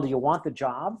said, "Well, do you want the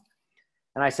job?"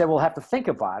 And I said, "We'll have to think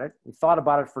about it." We thought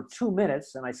about it for 2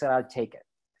 minutes, and I said I'd take it.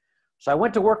 So I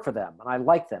went to work for them, and I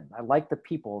liked them. I liked the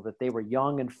people, that they were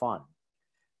young and fun.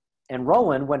 And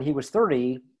Roland, when he was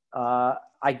 30,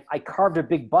 I carved a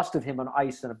big bust of him on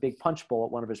ice in a big punch bowl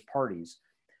at one of his parties.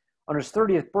 On his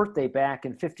 30th birthday back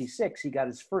in 56, he got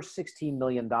his first $16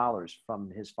 million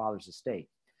from his father's estate.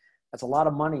 That's a lot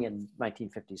of money in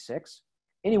 1956.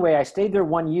 Anyway, I stayed there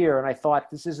 1 year, and I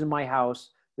thought, this isn't my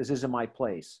house. This isn't my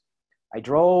place. I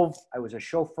drove. I was a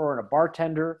chauffeur and a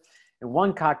bartender. And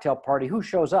one cocktail party, who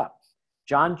shows up?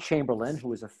 John Chamberlain, who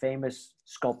was a famous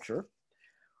sculptor.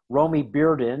 Romy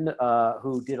Bearden,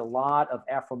 who did a lot of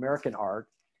Afro-American art.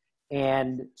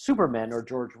 And Superman, or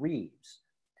George Reeves.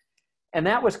 And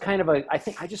that was kind of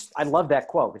I love that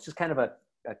quote. It's just kind of a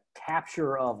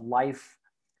capture of life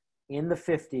in the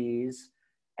 50s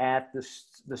at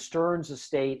the Stearns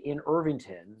estate in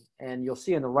Irvington. And you'll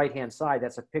see on the right-hand side,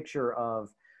 that's a picture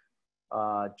of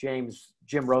Jim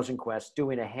Rosenquist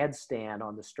doing a headstand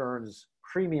on the Stearns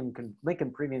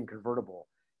Lincoln Premium convertible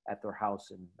at their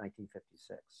house in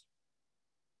 1956.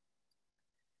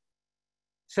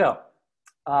 So,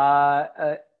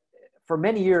 for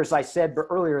many years, I said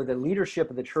earlier, the leadership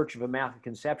of the Church of Immaculate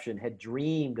Conception had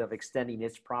dreamed of extending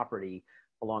its property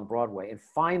along Broadway. And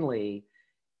finally,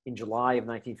 in July of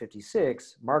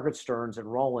 1956, Margaret Stearns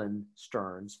and Roland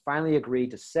Stearns finally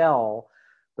agreed to sell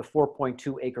the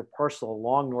 4.2-acre parcel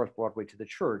along North Broadway to the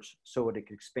church so it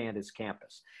could expand its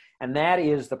campus. And that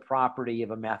is the property of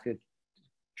the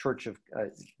Church of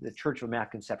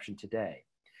Immaculate Conception today.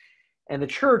 And the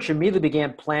church immediately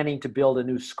began planning to build a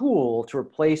new school to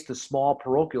replace the small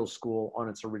parochial school on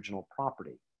its original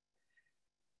property.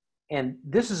 And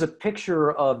this is a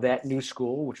picture of that new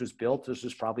school, which was built. This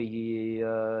was probably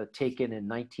taken in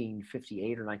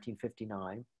 1958 or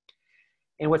 1959.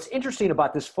 And what's interesting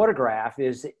about this photograph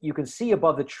is that you can see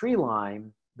above the tree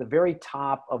line, the very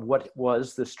top of what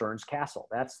was the Stearns Castle.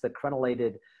 That's the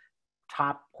crenellated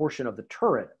top portion of the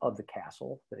turret of the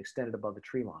castle that extended above the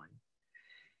tree line.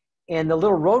 And the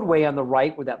little roadway on the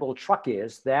right where that little truck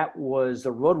is, that was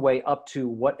the roadway up to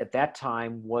what at that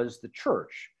time was the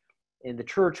church. And the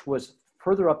church was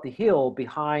further up the hill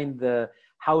behind the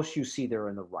house you see there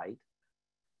on the right.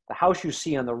 The house you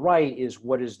see on the right is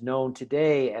what is known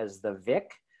today as the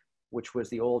Vic, which was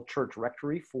the old church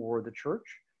rectory for the church.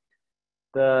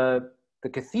 The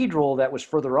cathedral that was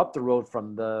further up the road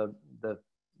from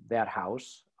that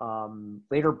house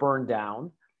later burned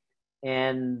down,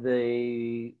 and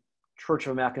the Church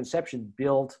of Immaculate Conception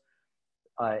built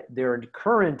their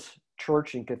current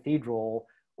church and cathedral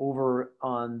over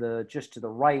on just to the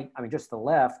right, just to the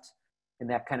left, in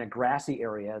that kind of grassy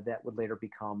area that would later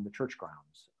become the church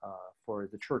grounds for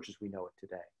the church as we know it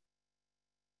today.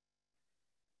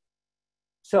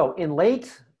 So in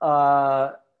late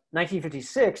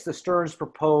 1956, the Stearns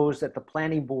proposed that the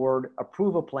planning board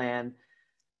approve a plan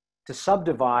to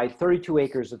subdivide 32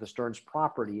 acres of the Stearns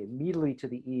property immediately to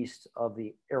the east of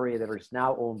the area that is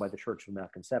now owned by the Church of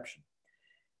Immaculate Conception.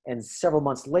 And several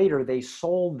months later, they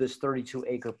sold this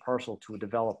 32-acre parcel to a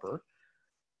developer.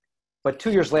 But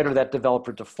 2 years later, that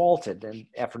developer defaulted, and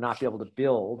after not being able to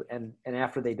build, and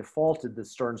after they defaulted, the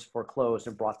Stearns foreclosed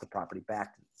and brought the property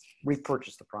back,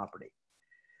 repurchased the property.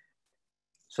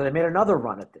 So they made another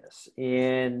run at this.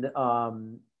 In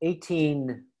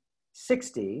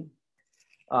 1860,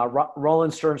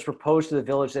 Roland Stearns proposed to the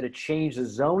village that it change the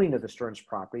zoning of the Stearns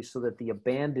property so that the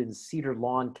abandoned cedar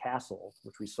lawn castle,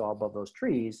 which we saw above those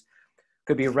trees,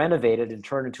 could be renovated and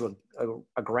turned into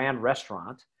a grand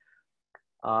restaurant.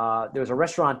 There was a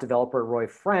restaurant developer, Roy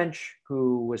French,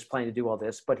 who was planning to do all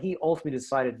this, but he ultimately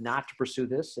decided not to pursue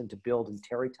this and to build in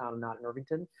Terrytown and not in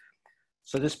Irvington.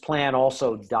 So this plan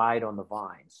also died on the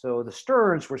vine. So the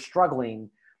Stearns were struggling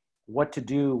what to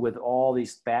do with all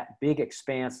these big,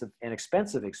 expansive and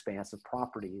expensive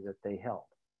property that they held.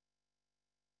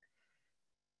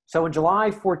 So on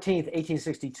July 14th,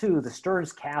 1862, the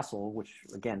Stearns Castle, which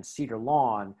again, cedar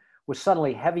lawn, was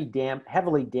suddenly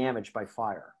heavily damaged by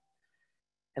fire.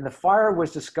 And the fire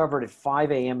was discovered at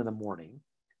 5 a.m. in the morning.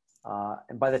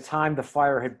 And by the time the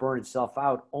fire had burned itself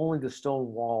out, only the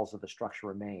stone walls of the structure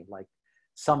remained, like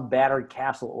some battered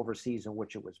castle overseas in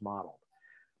which it was modeled.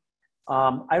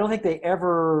 I don't think they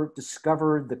ever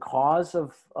discovered the cause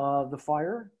of the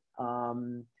fire.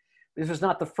 This was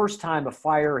not the first time a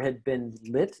fire had been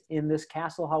lit in this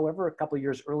castle, however. A couple of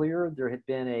years earlier, there had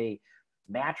been a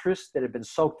mattress that had been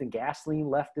soaked in gasoline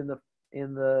left in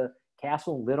the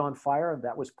castle, lit on fire, and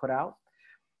that was put out.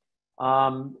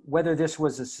 Whether this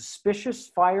was a suspicious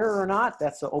fire or not,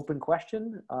 that's an open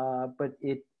question, but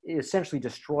it essentially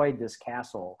destroyed this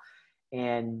castle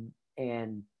and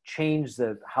changed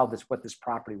what this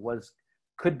property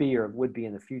could be or would be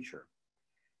in the future.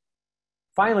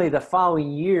 Finally, the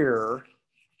following year,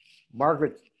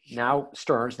 Margaret, now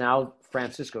Stearns, now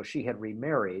Francisco, she had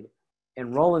remarried,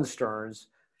 and Roland Stearns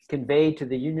conveyed to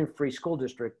the Union Free School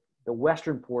District the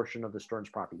western portion of the Stearns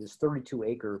property, this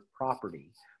 32-acre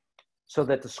property, so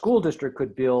that the school district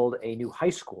could build a new high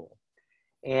school.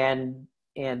 And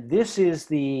this is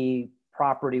the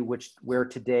property where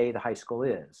today the high school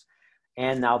is,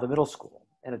 and now the middle school.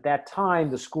 And at that time,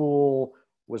 the school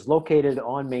was located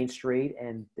on Main Street,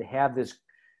 and to have this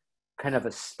kind of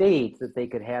estate that they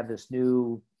could have this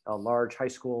new large high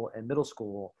school and middle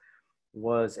school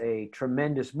was a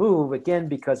tremendous move, again,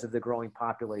 because of the growing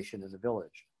population in the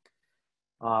village.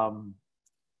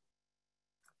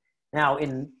 Now,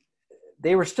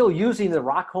 they were still using the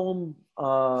Rockholm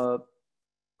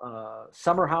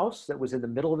summer house that was in the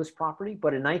middle of this property,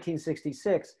 but in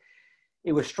 1966,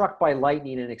 it was struck by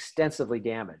lightning and extensively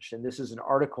damaged. And this is an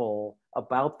article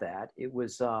about that. It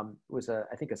was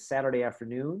I think a Saturday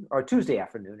afternoon, or Tuesday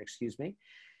afternoon, excuse me.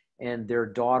 And their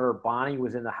daughter, Bonnie,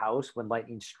 was in the house when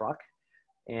lightning struck.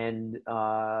 And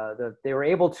they were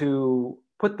able to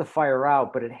put the fire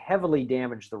out, but it heavily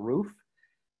damaged the roof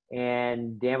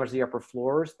and damaged the upper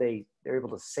floors. They were able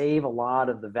to save a lot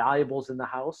of the valuables in the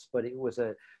house, but it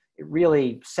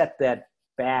really set that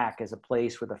back as a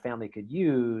place where the family could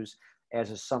use as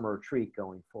a summer retreat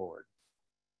going forward.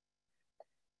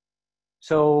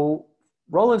 So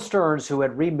Roland Stearns, who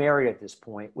had remarried at this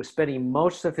point, was spending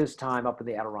most of his time up in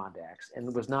the Adirondacks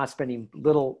and was not spending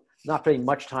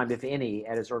much time, if any,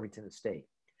 at his Irvington estate.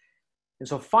 And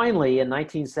so finally, in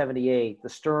 1978, the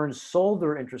Stearns sold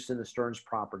their interest in the Stearns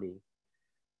property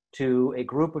to a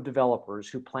group of developers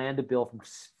who planned to build from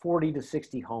 40 to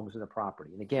 60 homes in the property.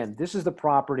 And again, this is the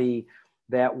property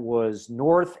that was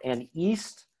north and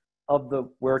east of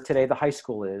where today the high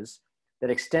school is,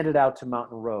 that extended out to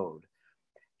Mountain Road.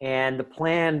 And the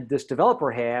plan this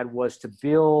developer had was to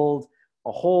build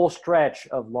a whole stretch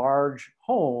of large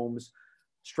homes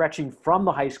stretching from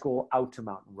the high school out to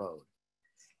Mountain Road.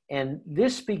 And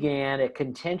this began a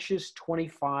contentious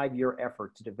 25-year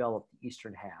effort to develop the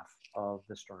eastern half of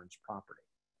the Stearns property.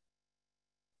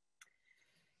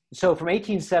 So from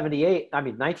 1978 to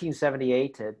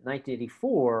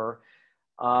 1984,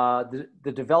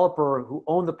 the developer who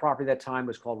owned the property at that time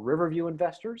was called Riverview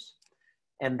Investors.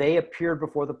 And they appeared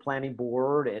before the planning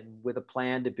board and with a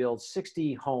plan to build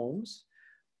 60 homes,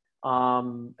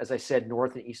 as I said,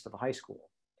 north and east of the high school.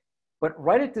 But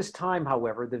right at this time,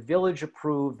 however, the village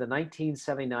approved the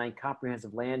 1979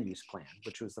 Comprehensive Land Use Plan,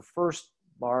 which was the first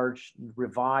large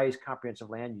revised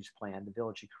comprehensive land use plan the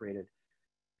village had created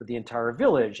for the entire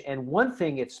village. And one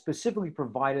thing, it specifically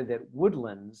provided that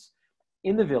woodlands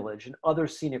in the village and other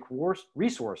scenic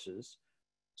resources,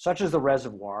 such as the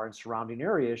reservoir and surrounding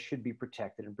areas, should be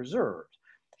protected and preserved.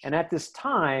 And at this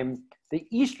time, the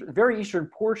very eastern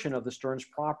portion of the Stearns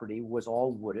property was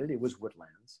all wooded. It was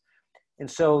woodlands. And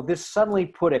so this suddenly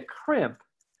put a crimp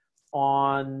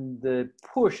on the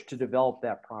push to develop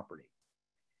that property.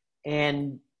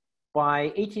 And By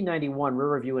 1891,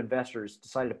 Riverview investors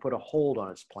decided to put a hold on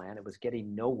its plan. It was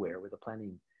getting nowhere with the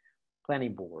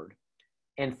planning board.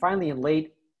 And finally, in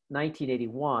late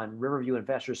 1981, Riverview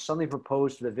investors suddenly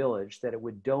proposed to the village that it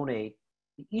would donate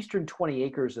the eastern 20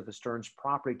 acres of the Stearns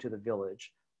property to the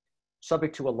village,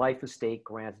 subject to a life estate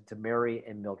granted to Mary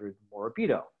and Mildred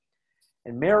Morabito.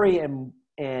 And Mary and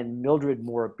Mildred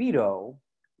Morabito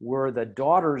were the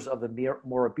daughters of the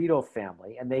Morabito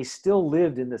family, and they still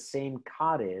lived in the same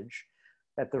cottage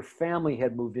that their family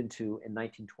had moved into in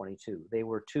 1922. They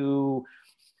were two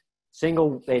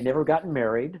single, they'd never gotten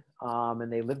married,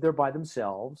 and they lived there by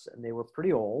themselves, and they were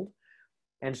pretty old.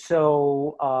 And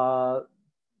so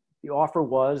the offer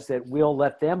was that we'll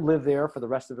let them live there for the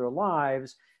rest of their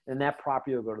lives, and that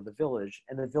property will go to the village.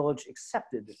 And the village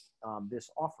accepted this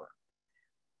offer.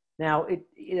 Now,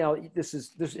 this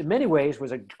in many ways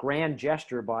was a grand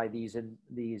gesture by these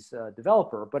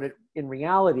developer, but in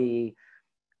reality,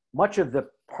 much of the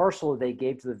parcel they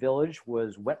gave to the village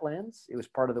was wetlands. It was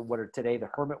part of what are today the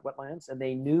hermit wetlands, and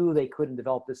they knew they couldn't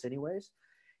develop this anyways.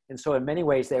 And so in many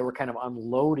ways, they were kind of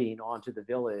unloading onto the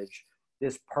village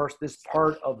this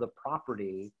part of the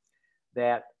property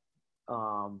that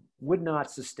would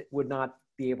not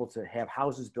be able to have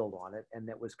houses built on it, and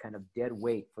that was kind of dead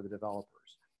weight for the developers.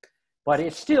 But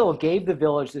it still gave the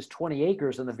village this 20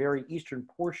 acres in the very eastern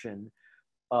portion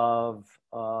of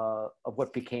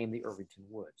what became the Irvington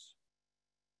Woods.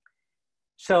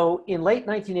 So in late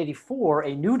 1984,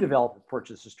 a new developer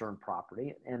purchased the Stearns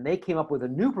property, and they came up with a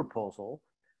new proposal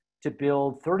to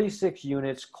build 36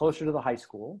 units closer to the high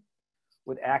school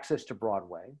with access to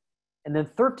Broadway, and then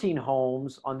 13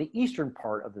 homes on the eastern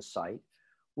part of the site,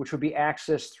 which would be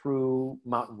accessed through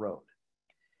Mountain Road.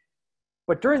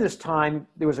 But during this time,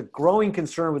 there was a growing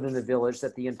concern within the village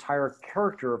that the entire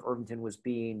character of Irvington was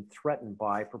being threatened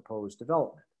by proposed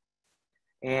development.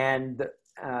 And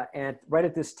right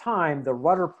at this time, the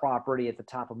Rudder property at the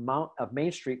top of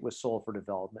Main Street was sold for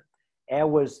development,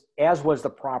 as was the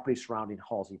property surrounding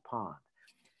Halsey Pond.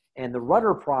 And the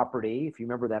Rudder property, if you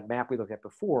remember that map we looked at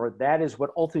before, that is what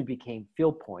ultimately became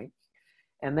Field Point.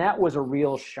 And that was a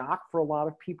real shock for a lot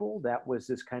of people. That was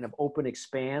this kind of open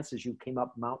expanse as you came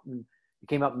up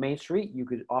Main Street. You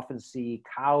could often see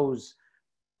cows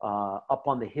up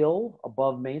on the hill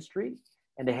above Main Street.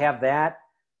 And to have that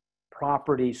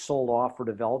property sold off for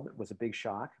development was a big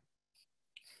shock.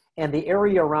 And the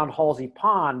area around Halsey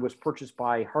Pond was purchased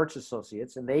by Hartz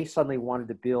Associates, and they suddenly wanted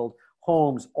to build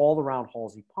homes all around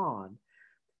Halsey Pond.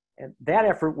 And that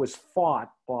effort was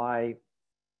fought by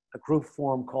a group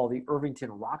formed called the Irvington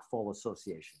Rockfall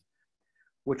Association,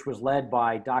 which was led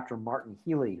by Dr. Martin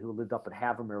Healy, who lived up at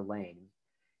Havermere Lane.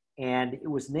 And it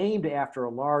was named after a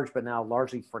large but now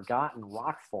largely forgotten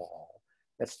rockfall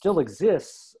that still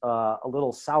exists a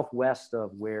little southwest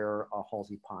of where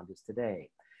Halsey Pond is today.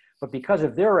 But because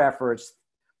of their efforts,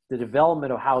 the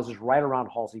development of houses right around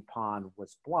Halsey Pond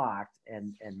was blocked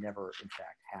and never, in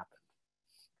fact, happened.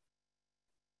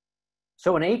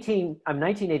 So in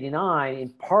 1989, in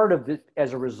part of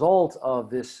as a result of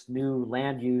this new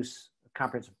land use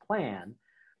comprehensive plan,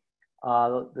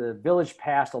 the village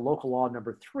passed a local law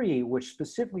number 3, which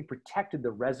specifically protected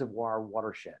the reservoir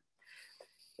watershed.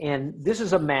 And this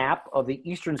is a map of the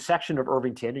eastern section of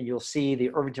Irvington, and you'll see the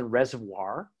Irvington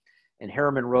Reservoir, and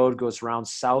Harriman Road goes around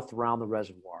south around the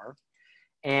reservoir.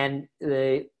 And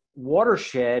the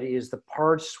watershed is the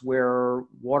parts where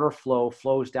water flow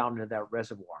flows down into that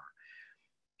reservoir.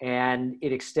 And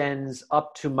it extends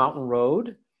up to Mountain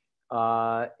Road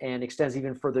and extends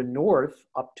even further north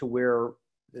up to where,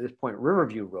 at this point,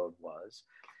 Riverview Road was.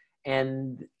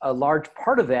 And a large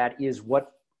part of that is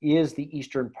what is the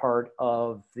eastern part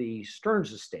of the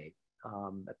Stearns estate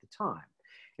at the time.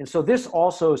 And so this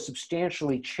also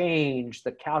substantially changed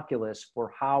the calculus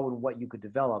for how and what you could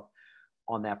develop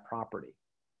on that property.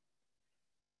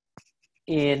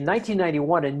 In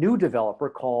 1991, a new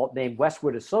developer named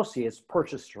Westwood Associates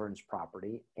purchased Stearns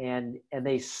property, and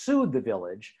they sued the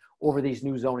village over these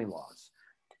new zoning laws.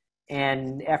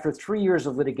 And after 3 years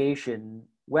of litigation,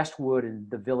 Westwood and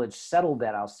the village settled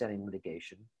that outstanding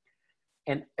litigation.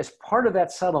 And as part of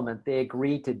that settlement, they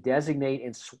agreed to designate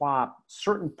and swap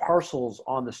certain parcels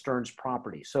on the Stearns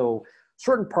property. So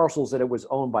certain parcels that it was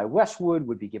owned by Westwood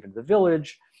would be given to the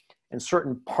village, and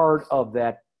certain part of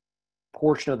that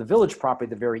portion of the village property,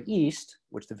 the very east,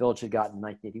 which the village had gotten in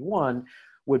 1981,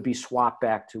 would be swapped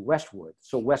back to Westwood.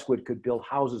 So Westwood could build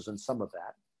houses on some of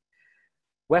that.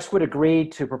 Westwood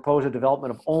agreed to propose a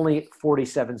development of only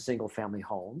 47 single-family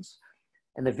homes.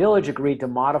 And the village agreed to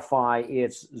modify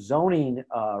its zoning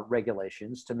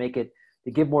regulations to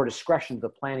give more discretion to the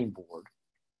planning board.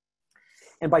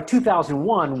 And by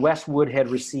 2001, Westwood had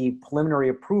received preliminary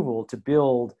approval to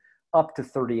build up to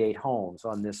 38 homes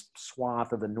on this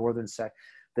swath of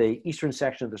the eastern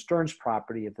section of the Stearns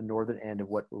property at the northern end of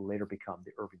what will later become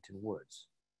the Irvington Woods.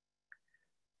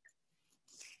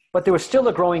 But there was still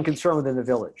a growing concern within the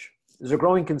village. There's a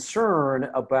growing concern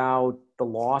about the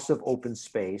loss of open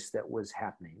space that was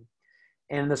happening.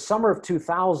 And in the summer of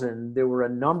 2000, there were a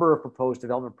number of proposed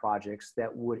development projects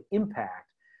that would impact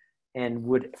and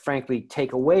would frankly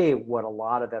take away what a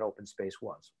lot of that open space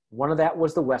was. One of that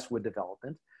was the Westwood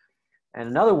development. And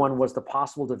another one was the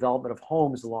possible development of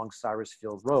homes along Cyrus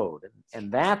Field Road.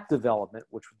 And that development,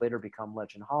 which would later become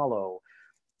Legend Hollow,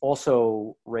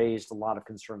 also raised a lot of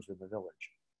concerns with the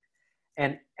village.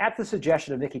 And at the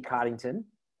suggestion of Nikki Coddington,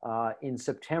 in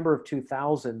September of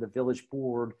 2000, the village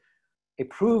board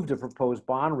approved a proposed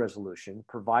bond resolution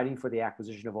providing for the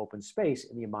acquisition of open space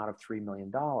in the amount of $3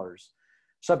 million,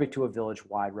 subject to a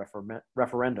village-wide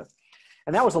referendum.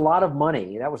 And that was a lot of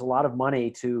money. That was a lot of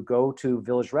money to go to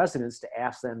village residents to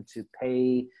ask them to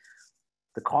pay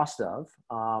the cost of.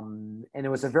 And it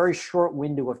was a very short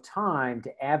window of time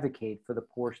to advocate for the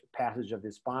passage of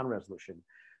this bond resolution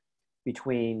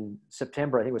between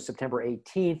September, I think it was September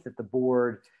 18th that the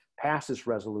board passed this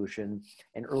resolution,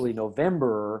 and early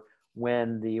November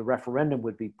when the referendum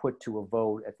would be put to a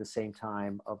vote at the same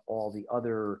time of all the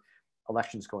other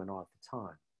elections going on at the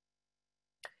time.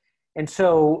 And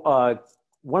so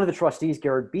one of the trustees,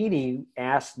 Garrett Beatty,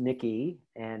 asked Nikki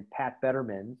and Pat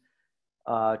Betterman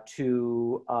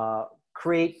to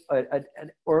create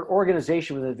an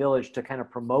organization within the village to kind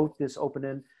of promote this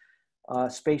open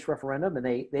space referendum. And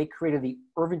they created the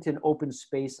Irvington Open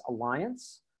Space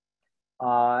Alliance.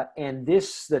 And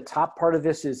the top part of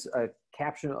this is a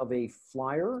caption of a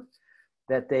flyer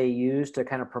that they used to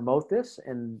kind of promote this.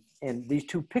 And these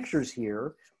two pictures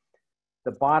here,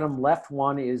 the bottom left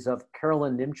one is of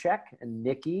Carolyn Nimchek and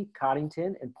Nikki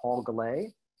Coddington and Paul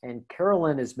Gallay. And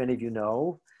Carolyn, as many of you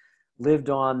know, lived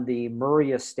on the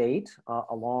Murray Estate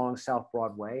along South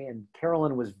Broadway. And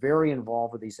Carolyn was very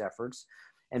involved with these efforts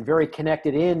and very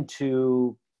connected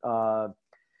into a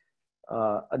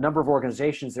number of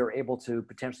organizations that were able to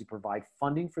potentially provide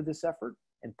funding for this effort.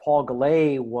 And Paul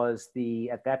Gallay was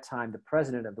at that time, the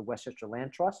president of the Westchester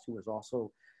Land Trust, who was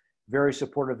also very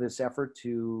supportive of this effort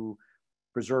to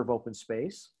preserve open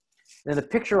space. Then the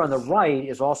picture on the right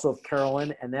is also of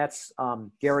Carolyn, and that's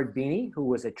Garrett Beatty, who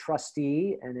was a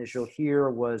trustee, and as you'll hear,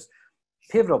 was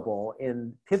pivotal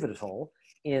in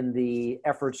the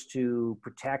efforts to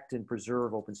protect and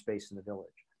preserve open space in the village.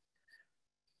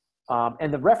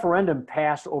 And the referendum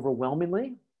passed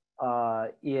overwhelmingly.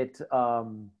 It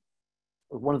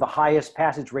one of the highest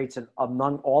passage rates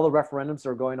among all the referendums that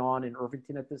are going on in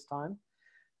Irvington at this time.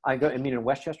 I mean in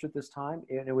Westchester at this time,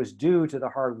 and it was due to the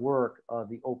hard work of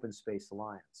the Open Space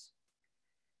Alliance.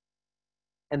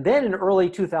 And then in early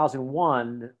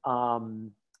 2001,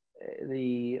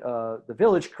 the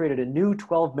village created a new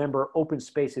 12-member Open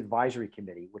Space Advisory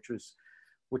Committee,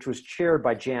 which was chaired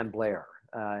by Jan Blair.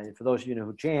 And for those of you who know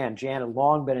who Jan had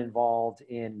long been involved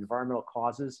in environmental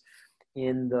causes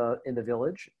in the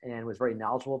village and was very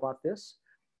knowledgeable about this.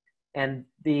 And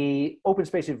the Open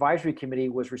Space Advisory Committee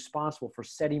was responsible for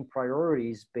setting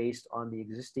priorities based on the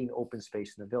existing open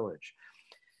space in the village.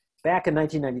 Back in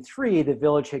 1993, the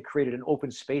village had created an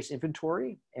open space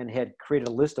inventory and had created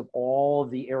a list of all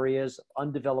of the areas of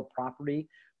undeveloped property,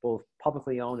 both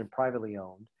publicly owned and privately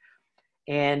owned.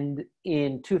 And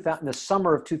in the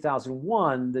summer of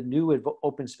 2001, the new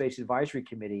Open Space Advisory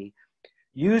Committee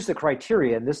used the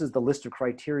criteria, and this is the list of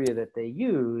criteria that they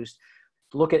used,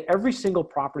 to look at every single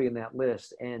property in that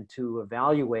list and to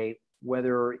evaluate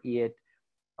whether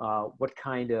what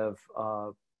kind of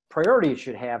priority it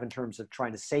should have in terms of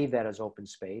trying to save that as open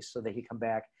space so they could come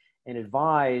back and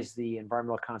advise the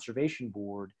Environmental Conservation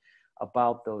Board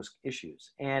about those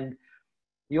issues. And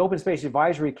the Open Space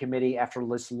Advisory Committee, after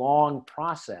this long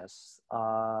process,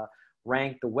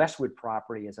 ranked the Westwood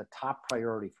property as a top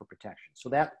priority for protection. So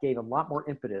that gave a lot more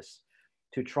impetus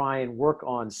to try and work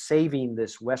on saving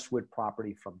this Westwood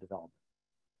property from development.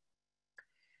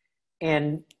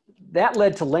 And that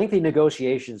led to lengthy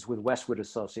negotiations with Westwood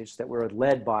Associates that were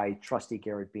led by trustee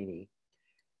Garrett Beatty.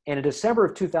 And in December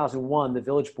of 2001, the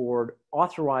village board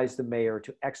authorized the mayor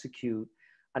to execute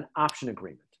an option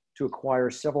agreement to acquire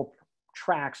several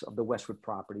tracts of the Westwood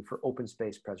property for open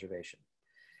space preservation.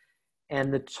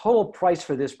 And the total price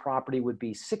for this property would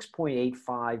be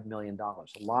 $6.85 million,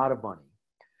 a lot of money,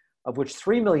 of which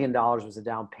 $3 million was a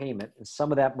down payment. And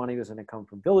some of that money was going to come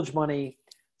from village money,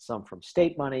 some from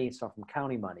state money, some from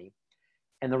county money.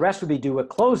 And the rest would be due at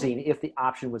closing if the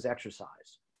option was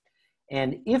exercised.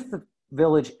 And if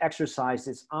village exercised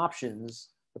its options,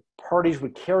 the parties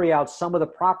would carry out some of the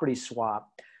property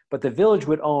swap, but the village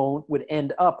would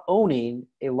end up owning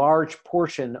a large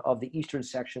portion of the eastern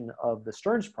section of the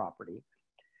Stearns property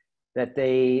that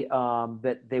they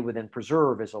would then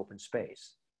preserve as open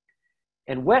space.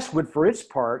 And Westwood, for its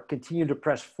part, continued to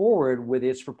press forward with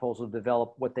its proposal to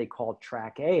develop what they called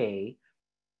Track A,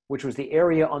 which was the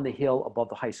area on the hill above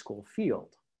the high school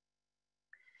field.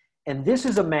 And this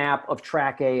is a map of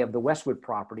Track A of the Westwood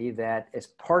property that, as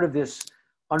part of this,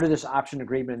 under this option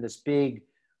agreement and this big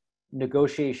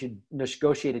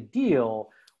negotiated deal,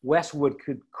 Westwood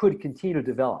could continue to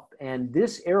develop. And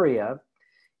this area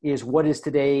is what is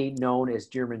today known as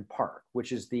Dearman Park,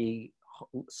 which is the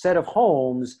set of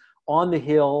homes on the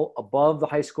hill above the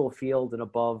high school field and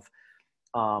above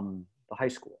the high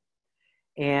school.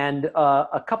 And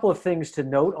a couple of things to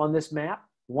note on this map.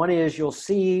 One is you'll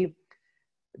see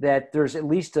that there's at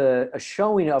least a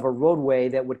showing of a roadway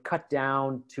that would cut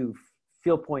down to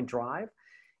Field Point Drive.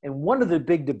 And one of the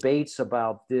big debates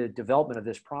about the development of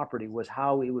this property was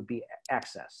how it would be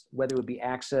accessed, whether it would be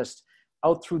accessed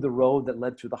out through the road that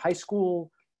led through the high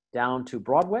school down to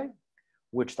Broadway,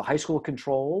 which the high school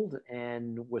controlled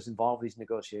and was involved in these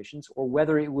negotiations, or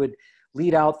whether it would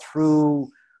lead out through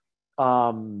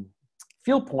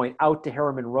Field Point out to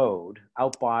Harriman Road,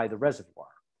 out by the reservoir.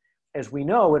 As we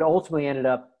know, it ultimately ended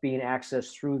up being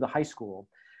accessed through the high school,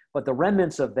 but the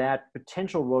remnants of that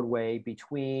potential roadway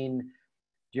between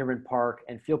Dearman Park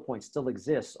and Field Point still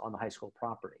exists on the high school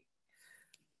property.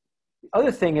 The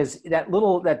other thing is that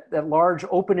large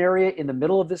open area in the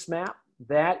middle of this map,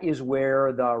 that is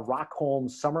where the Rockholm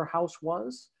summer house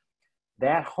was.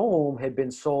 That home had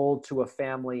been sold to a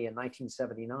family in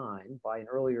 1979 by an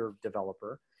earlier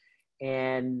developer.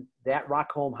 And that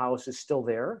Rockholm house is still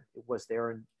there. It was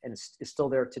there and is still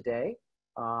there today.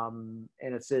 And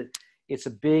it's a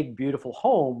big, beautiful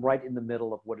home right in the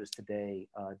middle of what is today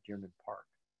Dearman Park.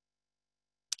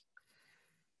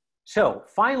 So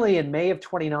finally, in May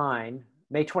 29,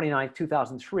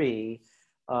 2003,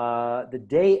 the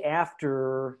day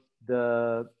after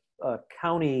the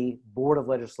county board of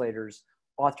legislators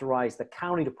authorized the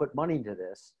county to put money into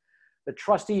this, the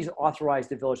trustees authorized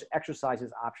the village to exercise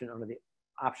its option under the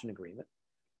option agreement.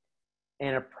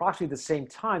 And approximately at the same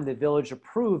time, the village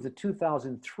approved the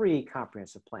 2003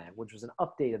 comprehensive plan, which was an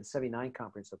update of the 79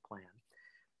 comprehensive plan,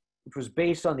 which was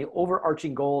based on the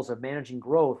overarching goals of managing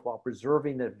growth while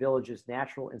preserving the village's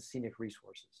natural and scenic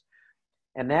resources.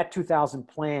 And that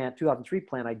 2003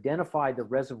 plan identified the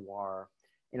reservoir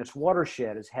and its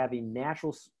watershed as having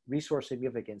natural resource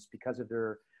significance because of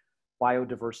their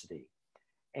biodiversity.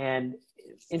 And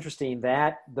it's interesting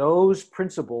that those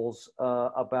principles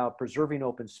about preserving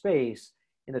open space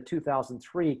in the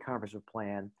 2003 comprehensive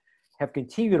plan have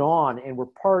continued on and were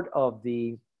part of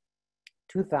the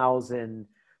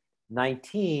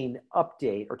 2019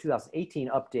 update or 2018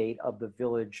 update of the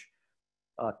village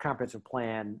comprehensive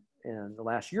plan in the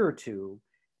last year or two.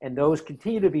 And those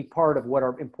continue to be part of what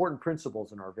are important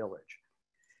principles in our village.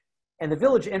 And the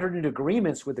village entered into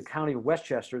agreements with the County of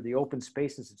Westchester, the Open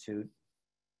Space Institute,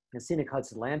 and Scenic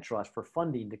Hudson Land Trust for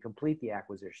funding to complete the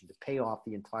acquisition, to pay off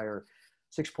the entire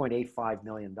 $6.85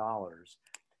 million.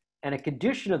 And a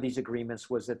condition of these agreements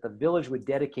was that the village would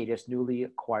dedicate its newly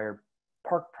acquired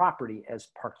park property as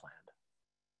parkland.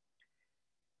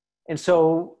 And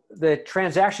so the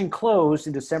transaction closed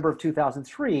in December of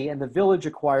 2003, and the village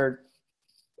acquired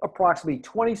approximately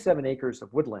 27 acres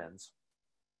of woodlands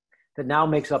that now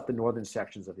makes up the northern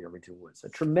sections of the Irvington Woods. A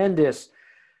tremendous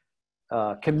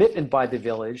commitment by the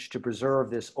village to preserve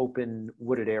this open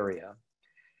wooded area.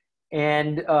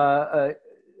 And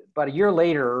about a year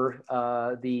later,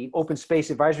 the Open Space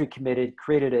Advisory Committee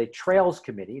created a Trails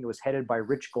Committee, and it was headed by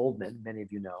Rich Goldman, many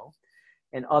of you know,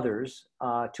 and others,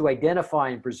 to identify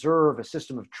and preserve a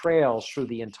system of trails through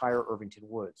the entire Irvington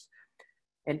Woods.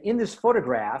 And in this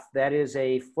photograph, that is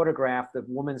a photograph, the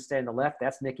woman standing on the left,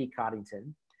 that's Nikki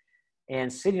Coddington.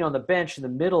 And sitting on the bench in the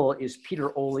middle is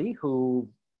Peter Oley, who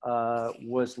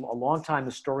was a longtime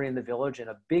historian in the village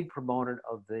and a big proponent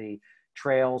of the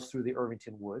trails through the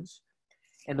Irvington Woods.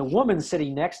 And the woman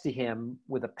sitting next to him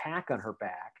with a pack on her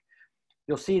back,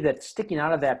 you'll see that sticking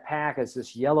out of that pack is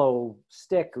this yellow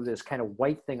stick with this kind of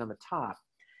white thing on the top.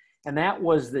 And that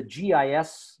was the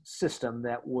GIS system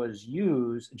that was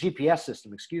used, GPS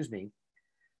system, excuse me,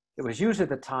 that was used at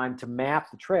the time to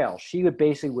map the trails. She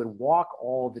would walk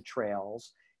all the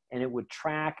trails, and it would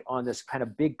track on this kind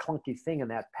of big clunky thing in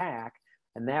that pack.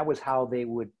 And that was how they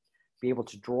would be able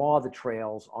to draw the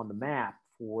trails on the map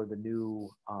for the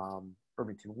new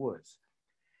Irvington Woods.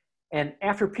 And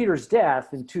after Peter's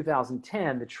death in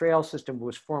 2010, the trail system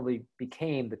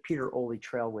became the Peter Oley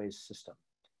Trailways system.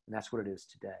 And that's what it is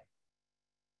today.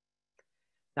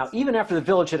 Now, even after the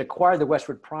village had acquired the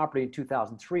Westwood property in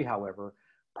 2003, however,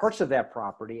 parts of that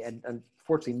property, and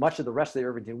unfortunately much of the rest of the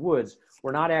Irvington Woods,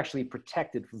 were not actually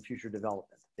protected from future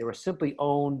development. They were simply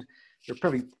owned, they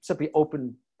were simply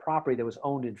open property that was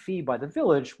owned in fee by the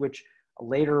village, which a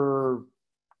later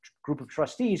group of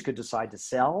trustees could decide to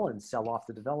sell and sell off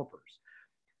to developers.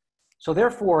 So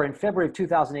therefore, in February of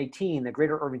 2018, the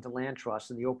Greater Irvington Land Trust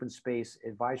and the Open Space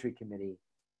Advisory Committee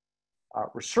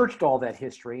researched all that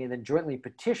history and then jointly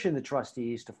petitioned the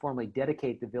trustees to formally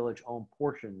dedicate the village-owned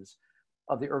portions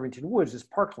of the Irvington Woods as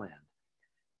parkland.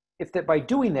 By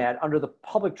doing that, under the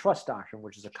public trust doctrine,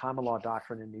 which is a common law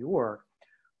doctrine in New York,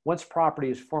 once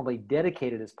property is formally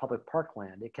dedicated as public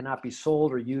parkland, it cannot be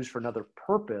sold or used for another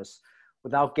purpose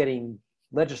without getting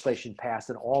legislation passed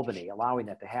in Albany, allowing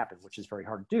that to happen, which is very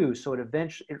hard to do. So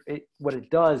what it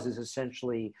does is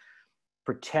essentially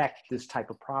protect this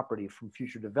type of property from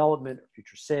future development, or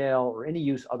future sale, or any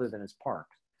use other than as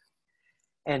parks.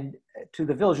 And to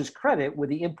the village's credit, with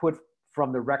the input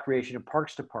from the Recreation and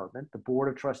Parks Department, the Board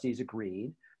of Trustees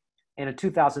agreed. And in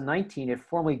 2019, it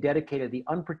formally dedicated the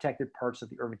unprotected parts of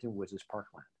the Irvington Woods as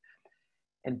parkland.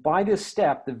 And by this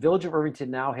step, the Village of Irvington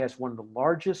now has one of the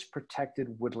largest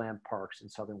protected woodland parks in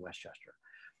southern Westchester.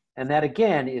 And that,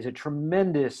 again, is a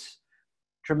tremendous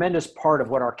part of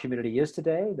what our community is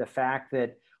today. The fact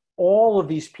that all of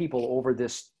these people over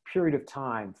this period of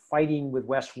time, fighting with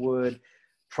Westwood,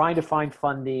 trying to find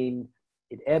funding,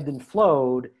 it ebbed and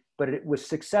flowed, but it was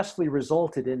successfully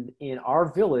resulted in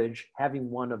our village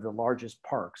having one of the largest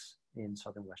parks in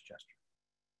southern Westchester.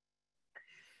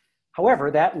 However,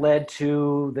 that led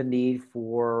to the need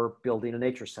for building a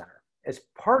nature center. As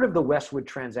part of the Westwood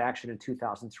transaction in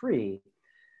 2003,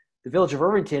 the Village of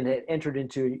Irvington had entered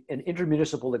into an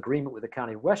intermunicipal agreement with the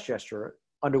County of Westchester,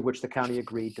 under which the county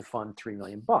agreed to fund $3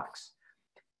 million.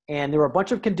 And there were a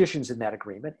bunch of conditions in that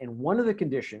agreement, and one of the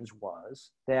conditions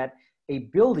was that a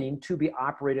building to be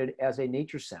operated as a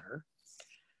nature center,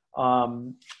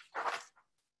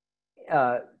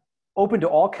 open to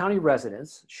all county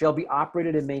residents, shall be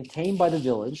operated and maintained by the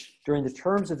village during the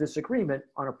terms of this agreement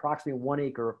on approximately 1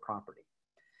 acre of property.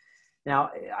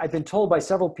 Now, I've been told by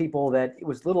several people that it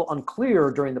was a little unclear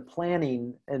during the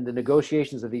planning and the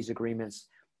negotiations of these agreements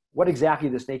what exactly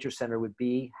this nature center would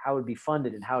be, how it would be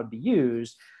funded, and how it would be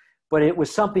used. But it was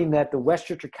something that the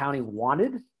Westchester County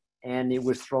wanted, and it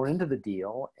was thrown into the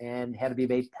deal and had to be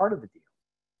made part of the deal.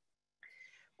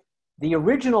 The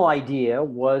original idea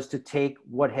was to take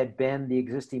what had been the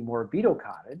existing Morabito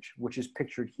cottage, which is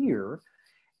pictured here,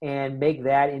 and make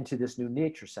that into this new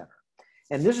nature center.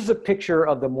 And this is a picture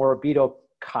of the Morabito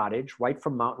cottage right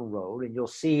from Mountain Road. And you'll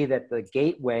see that the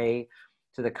gateway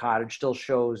to the cottage still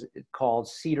shows it called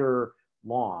Cedar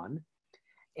Lawn.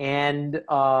 And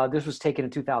this was taken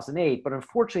in 2008. But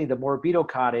unfortunately, the Morabito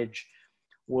cottage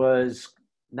was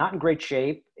not in great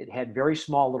shape. It had very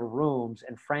small little rooms.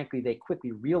 And frankly, they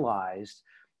quickly realized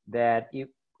that it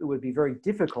would be very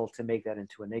difficult to make that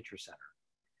into a nature center.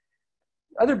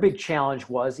 Other big challenge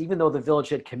was, even though the village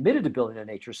had committed to building a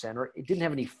nature center, it didn't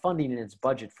have any funding in its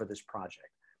budget for this project.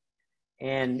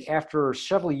 And after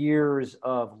several years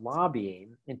of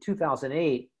lobbying, in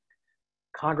 2008,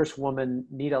 Congresswoman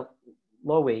Nita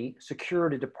Lowey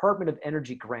secured a Department of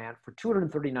Energy grant for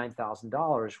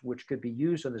 $239,000, which could be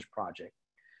used on this project,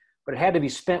 but it had to be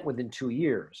spent within 2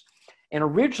 years. And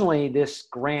originally, this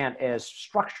grant, as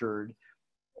structured,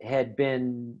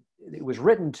 it was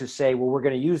written to say, well, we're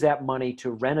going to use that money to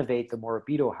renovate the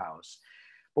Morabito house.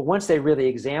 But once they really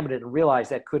examined it and realized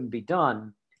that couldn't be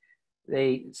done,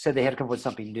 they said they had to come up with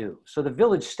something new. So the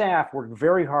village staff worked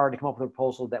very hard to come up with a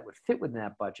proposal that would fit within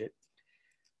that budget,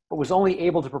 but was only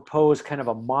able to propose kind of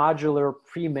a modular,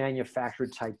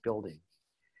 pre-manufactured type building.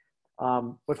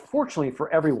 But fortunately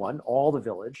for everyone, all the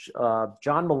village,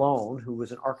 John Malone, who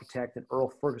was an architect in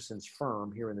Earl Ferguson's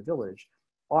firm here in the village,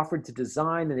 offered to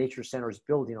design the Nature Center's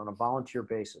building on a volunteer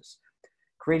basis,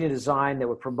 creating a design that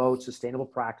would promote sustainable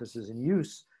practices and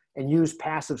use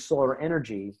passive solar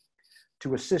energy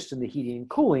to assist in the heating and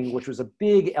cooling, which was a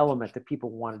big element that people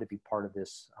wanted to be part of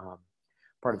this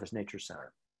Nature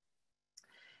Center.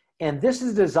 And this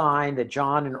is a design that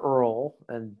John and Earl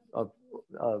and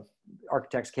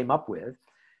architects came up with.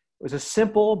 It was a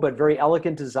simple but very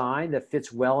elegant design that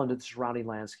fits well into the surrounding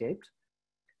landscape.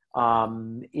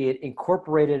 It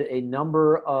incorporated a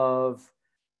number of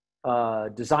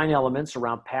design elements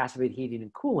around passive heating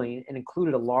and cooling, and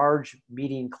included a large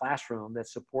meeting classroom that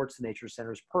supports the Nature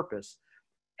Center's purpose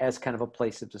as kind of a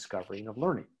place of discovery and of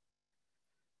learning.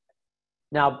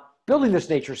 Now, building this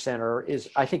nature center is,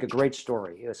 I think, a great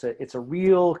story. It's a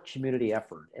real community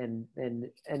effort, and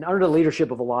under the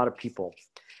leadership of a lot of people.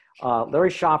 Larry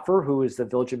Schopfer, who is the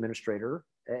village administrator,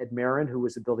 Ed Marin, who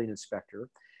was the building inspector,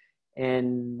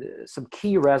 and some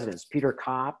key residents, Peter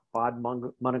Kopp, Bod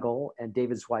Munigal, and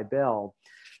David Zweibel.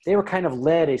 They were kind of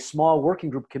led a small working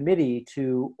group committee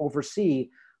to oversee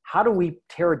how do we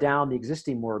tear down the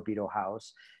existing Morabito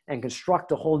house and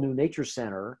construct a whole new nature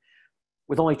center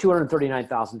with only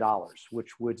 $239,000,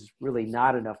 which was really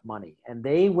not enough money. And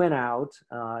they went out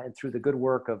and through the good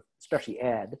work of especially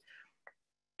Ed,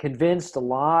 convinced a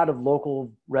lot of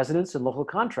local residents and local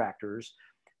contractors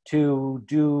to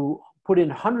put in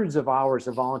hundreds of hours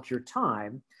of volunteer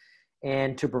time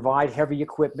and to provide heavy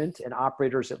equipment and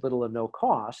operators at little or no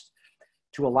cost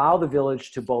to allow the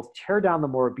village to both tear down the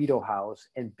Morabito house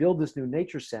and build this new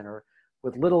nature center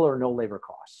with little or no labor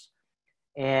costs.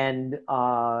 And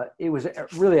it was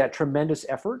really a tremendous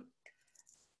effort.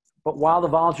 But while the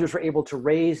volunteers were able to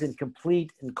raise and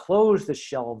complete and close the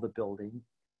shell of the building,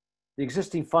 the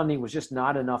existing funding was just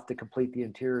not enough to complete the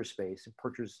interior space and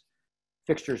purchase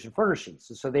fixtures and furnishings.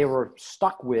 And so they were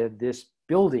stuck with this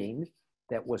building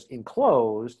that was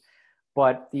enclosed,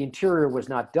 but the interior was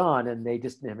not done and they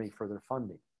just didn't have any further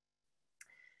funding.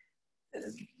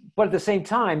 But at the same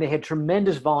time, they had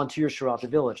tremendous volunteers throughout the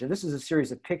village. And this is a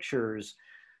series of pictures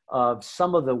of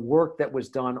some of the work that was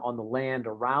done on the land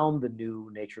around the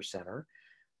new nature center,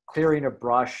 clearing of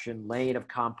brush and laying of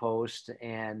compost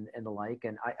and the like.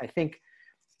 And I think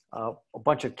a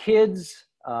bunch of kids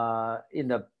in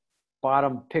the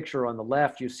bottom picture on the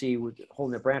left, you see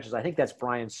holding their branches. I think that's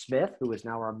Brian Smith, who is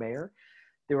now our mayor.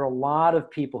 There were a lot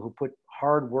of people who put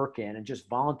hard work in and just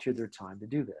volunteered their time to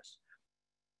do this.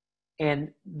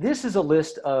 And this is a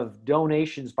list of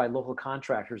donations by local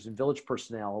contractors and village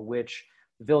personnel, which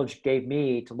the village gave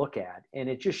me to look at. And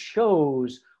it just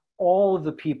shows all of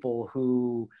the people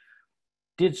who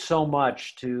did so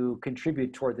much to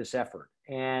contribute toward this effort.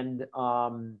 And,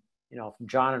 you know, from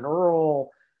John and Earl,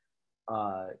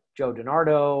 Joe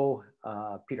DiNardo,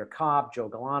 Peter Kopp, Joe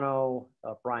Galano,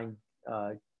 Brian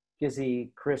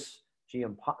Gizzi, Chris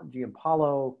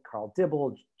Giampalo, Carl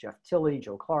Dibble, Jeff Tilley,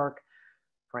 Joe Clark,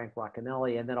 Frank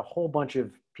Roccanelli, and then a whole bunch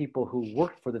of people who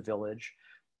worked for the village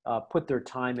put their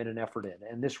time and an effort in.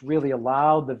 And this really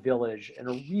allowed the village in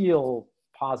a real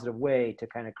positive way to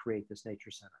kind of create this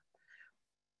nature center.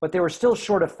 But they were still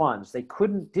short of funds. They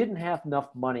didn't have enough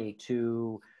money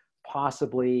to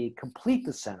possibly complete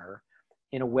the center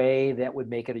in a way that would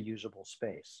make it a usable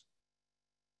space.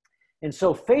 And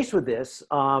so faced with this,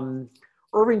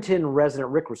 Irvington resident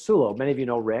Rick Rasulo, many of you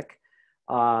know Rick,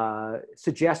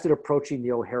 suggested approaching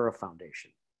the O'Hara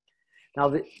Foundation. Now,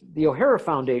 the O'Hara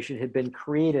Foundation had been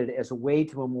created as a way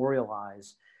to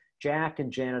memorialize Jack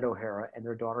and Janet O'Hara and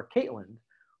their daughter Caitlin,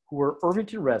 who were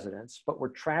Irvington residents, but were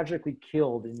tragically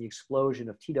killed in the explosion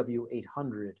of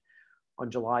TW-800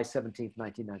 on July 17th,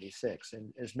 1996.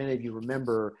 And as many of you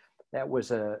remember, that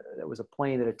was a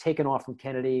plane that had taken off from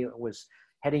Kennedy, was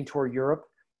heading toward Europe,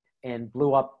 and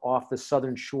blew up off the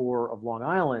southern shore of Long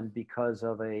Island because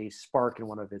of a spark in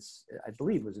one of its, I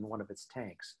believe was in one of its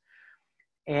tanks.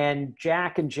 And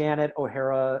Jack and Janet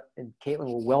O'Hara and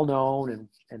Caitlin were well known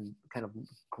and kind of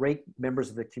great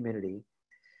members of the community.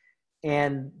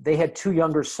 And they had two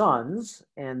younger sons,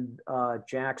 and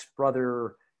Jack's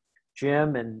brother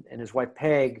Jim and his wife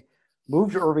Peg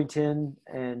moved to Irvington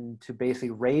and to basically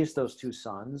raise those two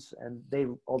sons. And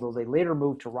although they later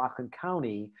moved to Rockland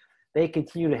County, they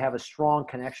continue to have a strong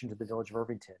connection to the Village of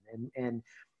Irvington and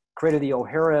created the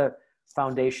O'Hara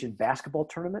Foundation basketball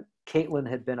tournament. Caitlin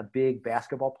had been a big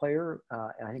basketball player.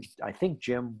 And I think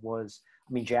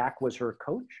Jack was her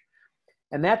coach.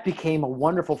 And that became a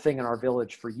wonderful thing in our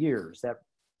village for years. That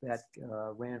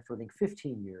ran for, I think,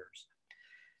 15 years.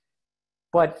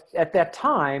 But at that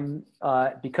time,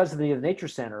 because of the Nature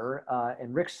Center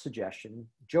and Rick's suggestion,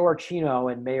 Joe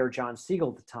Archino and Mayor John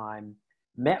Siegel at the time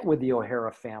met with the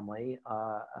O'Hara family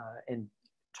and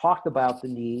talked about the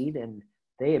need, and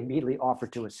they immediately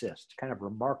offered to assist. Kind of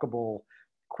remarkable,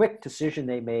 quick decision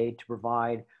they made to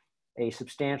provide a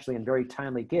substantially and very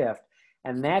timely gift.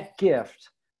 And that gift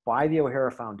by the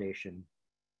O'Hara Foundation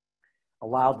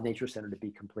allowed the Nature Center to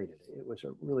be completed. It was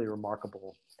a really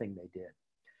remarkable thing they did.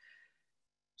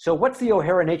 So what's the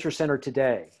O'Hara Nature Center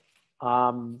today?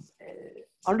 Under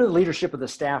the leadership of the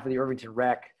staff of the Irvington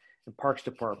Rec and Parks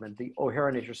Department, the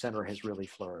O'Hara Nature Center has really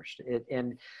flourished.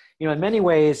 And you know, in many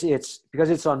ways, it's because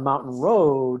it's on Mountain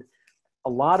Road, a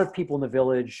lot of people in the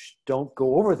village don't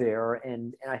go over there.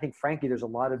 And I think, frankly, there's a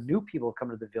lot of new people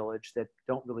coming to the village that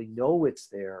don't really know it's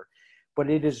there, but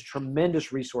it is a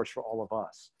tremendous resource for all of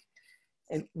us.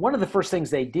 And one of the first things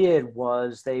they did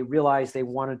was they realized they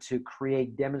wanted to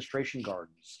create demonstration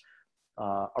gardens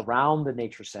around the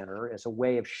nature center as a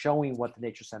way of showing what the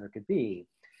nature center could be.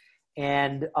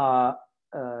 And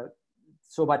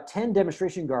so about 10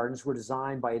 demonstration gardens were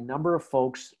designed by a number of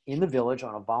folks in the village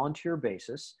on a volunteer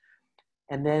basis.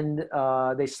 And then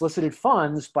they solicited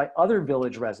funds by other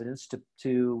village residents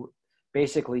to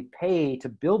basically pay to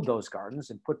build those gardens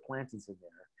and put plantings in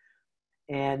there.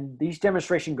 And these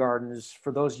demonstration gardens,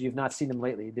 for those of you who have not seen them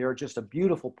lately, they're just a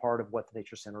beautiful part of what the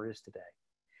Nature Center is today.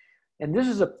 And this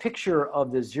is a picture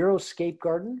of the Xeriscape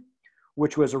Garden,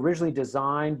 which was originally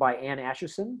designed by Ann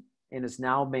Asheson and is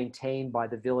now maintained by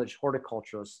the village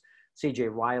horticulturists, C.J.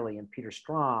 Riley and Peter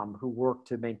Strom, who work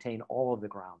to maintain all of the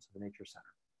grounds of the Nature Center.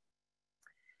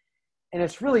 And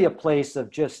it's really a place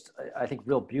of just, I think,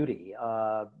 real beauty.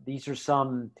 These are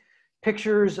some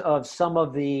pictures of some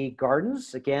of the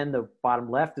gardens. Again, the bottom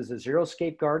left is a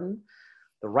Xeriscape Garden.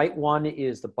 The right one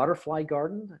is the Butterfly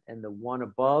Garden, and the one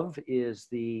above is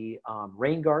the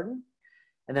Rain Garden.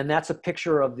 And then that's a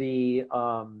picture of the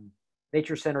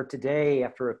Nature Center today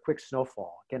after a quick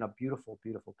snowfall. Again, a beautiful,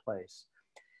 beautiful place.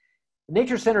 The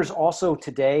Nature Center is also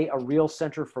today a real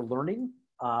center for learning.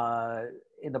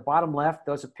 In the bottom left,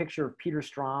 there's a picture of Peter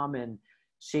Strom and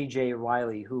C.J.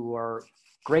 Riley, who are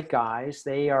great guys.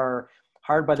 They are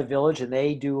hired by the village and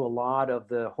they do a lot of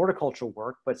the horticultural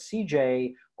work, but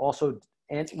C.J. also,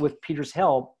 and with Peter's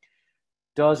help,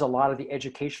 does a lot of the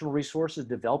educational resources,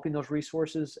 developing those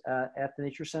resources at the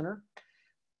Nature Center.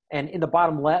 And in the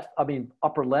bottom left,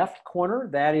 upper left corner,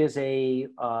 that is a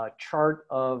chart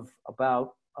of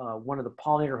about one of the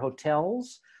pollinator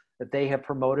hotels that they have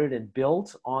promoted and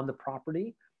built on the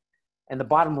property. And the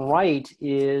bottom right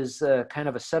is kind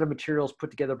of a set of materials put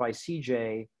together by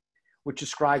CJ, which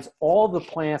describes all the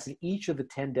plants in each of the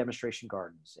 10 demonstration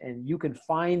gardens. And you can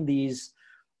find these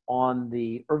on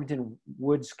the Irvington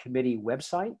Woods Committee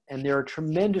website. And they're a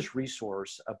tremendous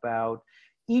resource about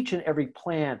each and every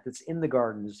plant that's in the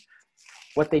gardens,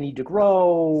 what they need to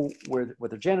grow, what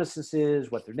their genesis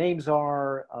is, what their names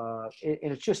are. And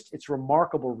it's a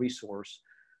remarkable resource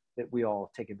that we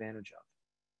all take advantage of.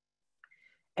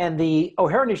 And the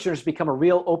O'Hara Nature Center has become a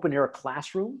real open air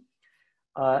classroom.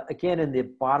 Again, in the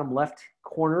bottom left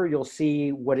corner, you'll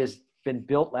see what has been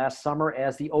built last summer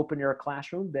as the open air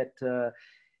classroom. That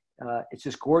it's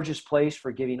this gorgeous place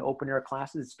for giving open air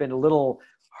classes. It's been a little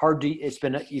hard to,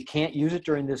 you can't use it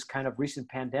during this kind of recent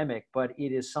pandemic, but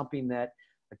it is something that,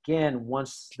 again,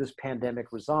 once this pandemic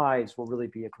resides, will really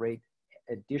be a great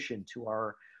addition to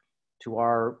our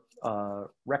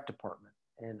rec department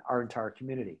and our entire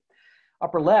community.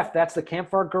 Upper left, that's the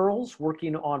Campfire Girls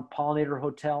working on pollinator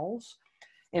hotels.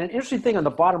 And an interesting thing on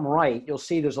the bottom right, you'll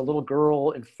see there's a little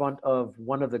girl in front of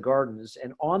one of the gardens,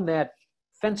 and on that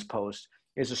fence post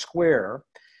is a square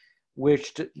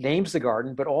which names the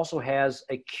garden, but also has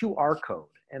a QR code.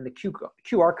 And the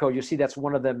QR code, you see that's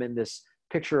one of them in this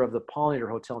picture of the pollinator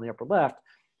hotel in the upper left.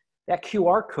 That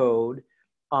QR code,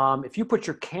 if you put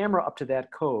your camera up to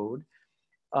that code,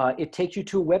 it takes you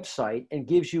to a website and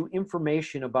gives you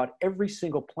information about every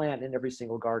single plant in every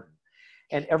single garden.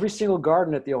 And every single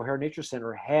garden at the O'Hara Nature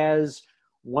Center has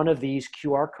one of these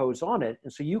QR codes on it.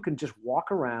 And so you can just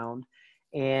walk around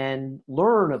and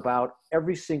learn about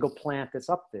every single plant that's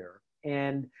up there.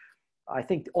 And I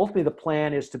think ultimately the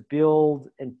plan is to build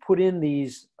and put in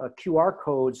these QR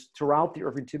codes throughout the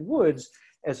Irvington Woods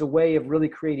as a way of really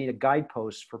creating a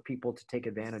guidepost for people to take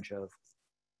advantage of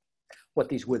what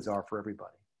these woods are for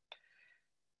everybody.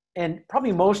 And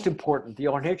probably most important, the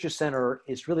O'Hara Nature Center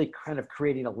is really kind of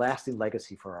creating a lasting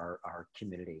legacy for our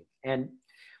community. And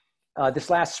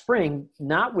this last spring,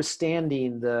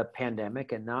 notwithstanding the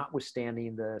pandemic and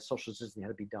notwithstanding the social distancing that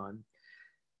had to be done,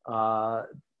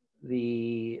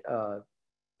 the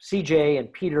CJ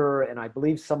and Peter, and I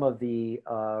believe some of the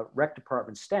rec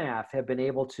department staff have been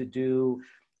able to do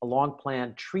a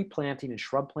long-planned tree planting and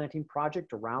shrub planting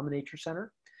project around the Nature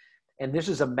Center. And this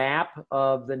is a map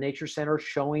of the Nature Center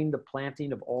showing the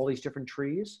planting of all these different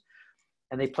trees.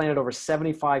 And they planted over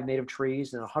 75 native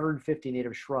trees and 150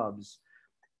 native shrubs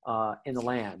in the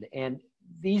land. And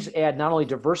these add not only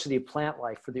diversity of plant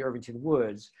life for the Irvington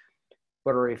Woods,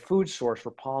 but are a food source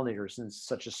for pollinators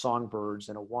such as songbirds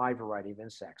and a wide variety of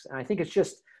insects. And I think it's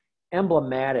just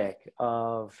emblematic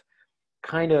of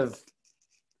kind of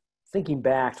thinking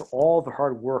back to all the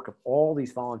hard work of all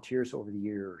these volunteers over the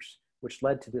years, which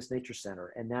led to this Nature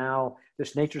Center. And now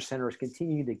this Nature Center is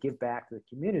continuing to give back to the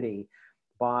community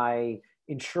by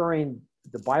ensuring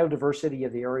the biodiversity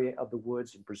of the area of the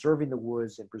woods and preserving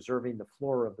the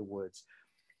flora of the woods.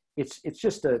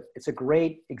 It's a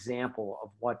great example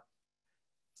of what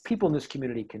people in this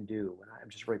community can do, and I'm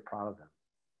just very proud of them.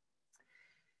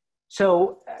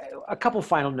 So a couple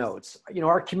final notes.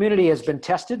 Our community has been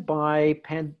tested by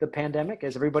the pandemic,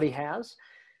 as everybody has,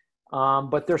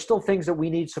 but there's still things that we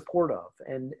need support of.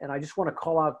 And I just want to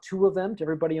call out two of them to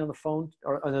everybody on the phone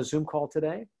or on the Zoom call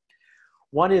today.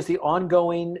 One is the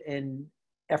ongoing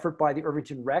effort by the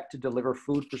Irvington Rec to deliver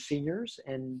food for seniors.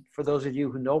 And for those of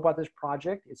you who know about this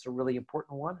project, it's a really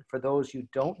important one. For those who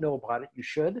don't know about it, you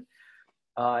should.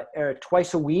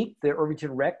 Twice a week, the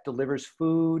Irvington Rec delivers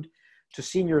food to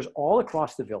seniors all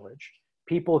across the village,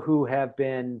 people who have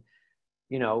been,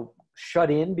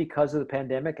 shut in because of the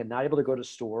pandemic and not able to go to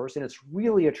stores. And it's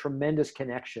really a tremendous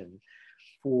connection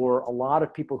for a lot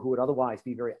of people who would otherwise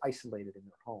be very isolated in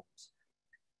their homes.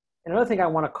 Another thing I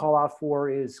want to call out for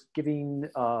is giving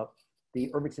the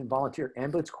Irvington Volunteer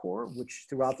Ambulance Corps, which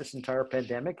throughout this entire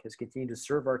pandemic has continued to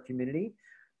serve our community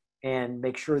and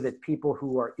make sure that people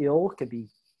who are ill can be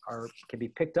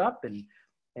picked up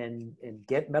and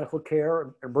get medical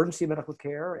care, emergency medical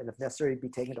care, and if necessary, be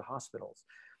taken to hospitals.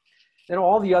 And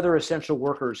all the other essential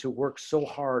workers who work so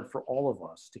hard for all of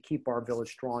us to keep our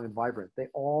village strong and vibrant, they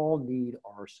all need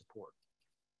our support.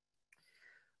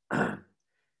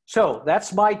 So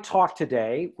that's my talk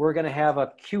today. We're going to have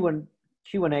a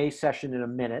Q&A session in a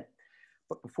minute.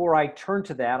 But before I turn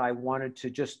to that, I wanted to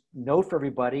just note for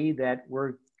everybody that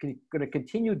we're going to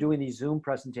continue doing these Zoom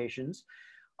presentations.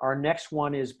 Our next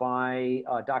one is by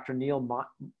Dr. Neil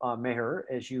Meher,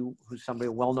 who's somebody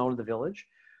well known in the village.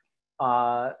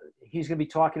 He's going to be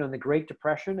talking on the Great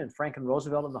Depression and Franklin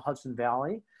Roosevelt in the Hudson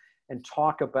Valley, and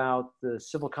talk about the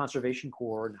Civil Conservation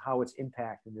Corps and how its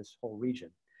impact in this whole region.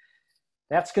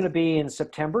 That's going to be in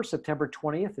September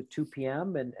 20th at 2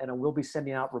 p.m. And we'll be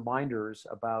sending out reminders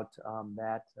about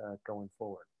that going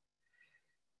forward.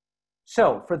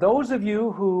 So for those of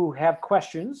you who have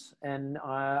questions, and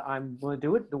I'm going to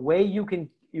do it, the way you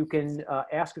can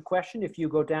ask a question, if you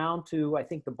go down to, I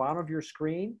think, the bottom of your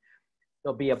screen,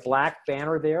 there'll be a black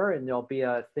banner there, and there'll be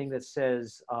a thing that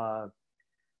says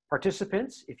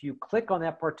participants. If you click on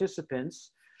that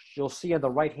participants, you'll see on the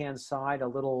right-hand side a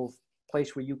little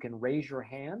place where you can raise your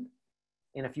hand.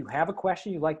 And if you have a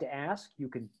question you'd like to ask, you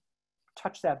can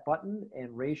touch that button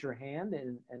and raise your hand,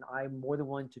 and I'm more than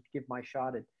willing to give my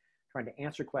shot at trying to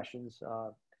answer questions.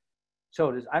 I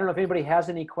don't know if anybody has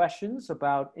any questions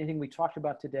about anything we talked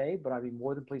about today, but I'd be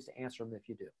more than pleased to answer them if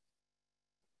you do.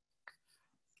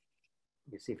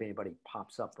 Let me see if anybody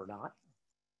pops up or not.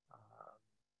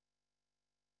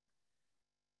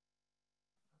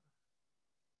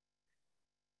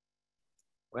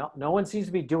 Well, no one seems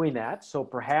to be doing that, so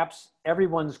perhaps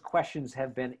everyone's questions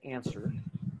have been answered.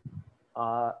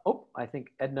 I think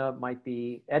Edna might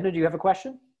be. Edna, do you have a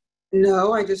question?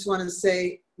 No, I just want to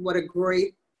say what a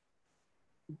great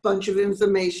bunch of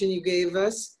information you gave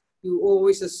us. You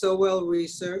always are so well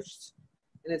researched,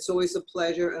 and it's always a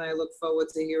pleasure, and I look forward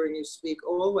to hearing you speak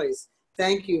always.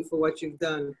 Thank you for what you've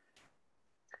done.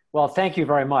 Well, thank you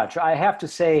very much. I have to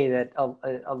say that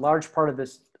a large part of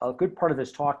this, a good part of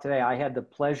this talk today, I had the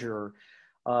pleasure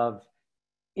of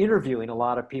interviewing a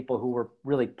lot of people who were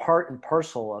really part and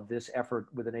parcel of this effort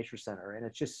with the Nature Center. And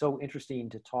it's just so interesting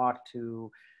to talk to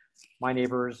my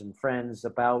neighbors and friends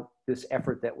about this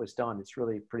effort that was done. It's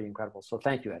really pretty incredible. So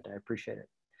thank you, Ed. I appreciate it.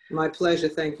 My pleasure.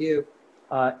 Thank you.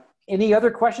 Any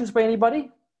other questions by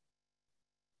anybody?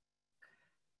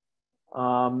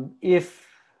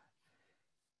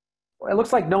 It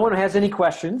looks like no one has any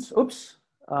questions. Oops.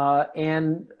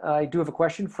 And I do have a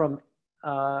question from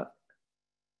Anna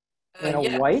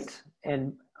yes. White.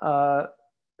 And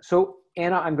so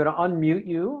Anna, I'm going to unmute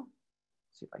you.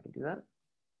 Let's see if I can do that.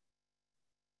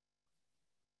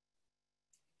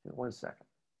 1 second.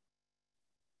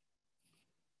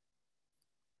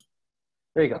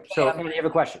 There you go. So Anna, you have a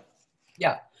question.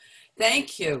 Yeah.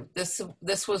 Thank you. This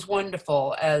was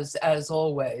wonderful as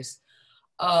always.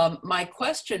 My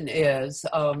question is,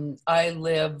 I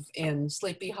live in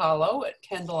Sleepy Hollow at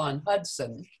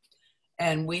Kendall-on-Hudson,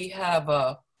 and we have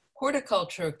a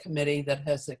horticulture committee that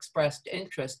has expressed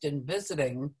interest in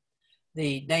visiting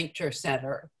the Nature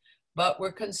Center, but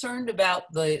we're concerned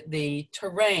about the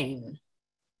terrain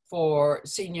for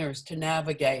seniors to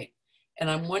navigate. And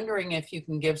I'm wondering if you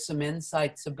can give some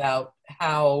insights about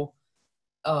how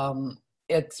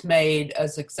it's made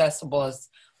as accessible as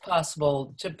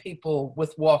possible to people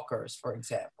with walkers, for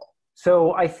example.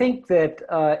 So I think that,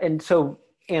 and so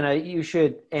Anna, you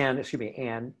should, Anne,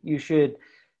 you should,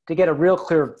 to get a real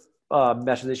clear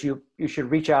message, that you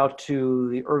should reach out to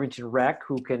the Irvington Rec,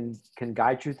 who can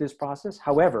guide you through this process.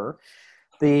 However,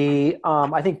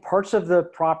 I think parts of the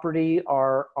property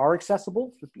are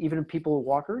accessible, even to people with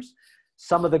walkers.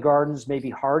 Some of the gardens may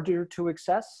be harder to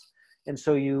access, and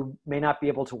so you may not be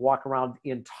able to walk around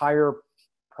the entire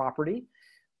property.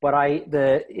 But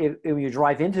if you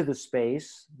drive into the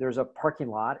space, there's a parking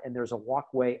lot and there's a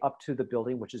walkway up to the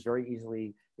building, which is very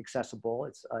easily accessible.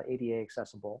 It's ADA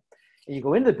accessible. And you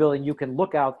go into the building, you can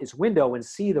look out its window and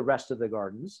see the rest of the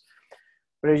gardens.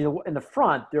 But in the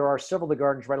front, there are several of the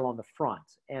gardens right along the front.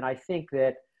 And I think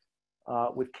that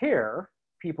with care,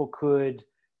 people could,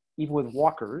 even with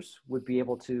walkers, would be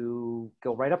able to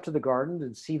go right up to the garden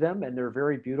and see them. And they're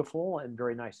very beautiful and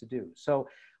very nice to do. So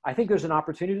I think there's an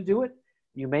opportunity to do it.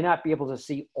 You may not be able to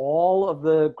see all of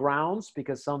the grounds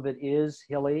because some of it is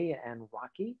hilly and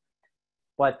rocky,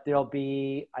 but there'll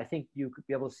be, I think you could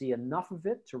be able to see enough of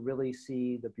it to really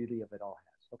see the beauty of it all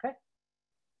has. Okay?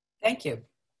 Thank you.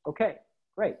 Okay,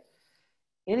 great.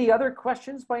 Any other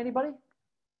questions by anybody?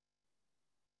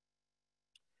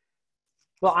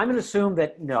 Well, I'm going to assume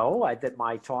that that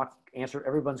my talk answered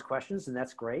everyone's questions, and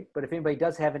that's great. But if anybody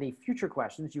does have any future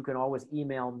questions, you can always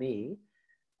email me.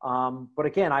 But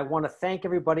again, I want to thank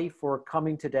everybody for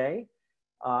coming today.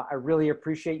 I really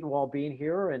appreciate you all being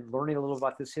here and learning a little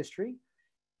about this history.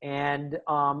 And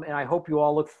I hope you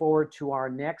all look forward to our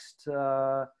next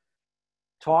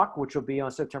talk, which will be on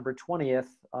September 20th,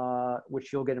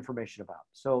 which you'll get information about.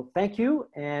 So thank you,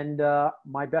 and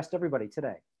my best to everybody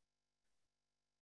today.